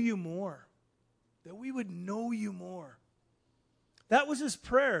know You more. That we would know You more. That was His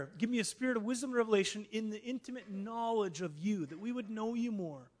prayer. Give me a spirit of wisdom and revelation in the intimate knowledge of You, that we would know You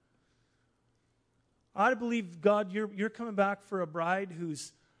more. I believe, God, You're coming back for a bride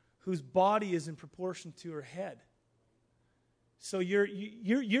whose body is in proportion to her head. So you're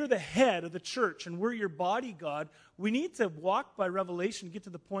the head of the church, and we're Your body, God. We need to walk by revelation, get to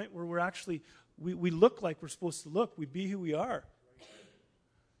the point where we're actually, we look like we're supposed to look. We be who we are.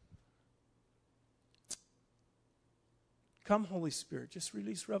 Come, Holy Spirit, just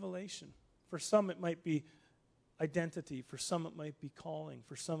release revelation. For some it might be identity. For some it might be calling.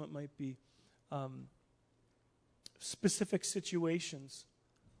 For some it might be specific situations.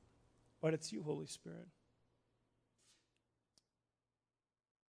 But it's You, Holy Spirit.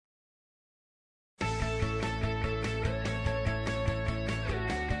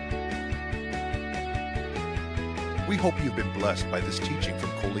 We hope you've been blessed by this teaching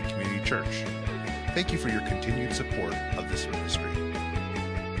from Cold Lake Community Church. Thank you for your continued support of this ministry.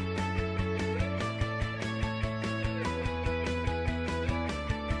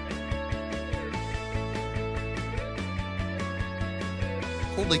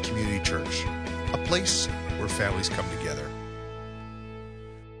 Cold Lake Community Church, a place where families come together.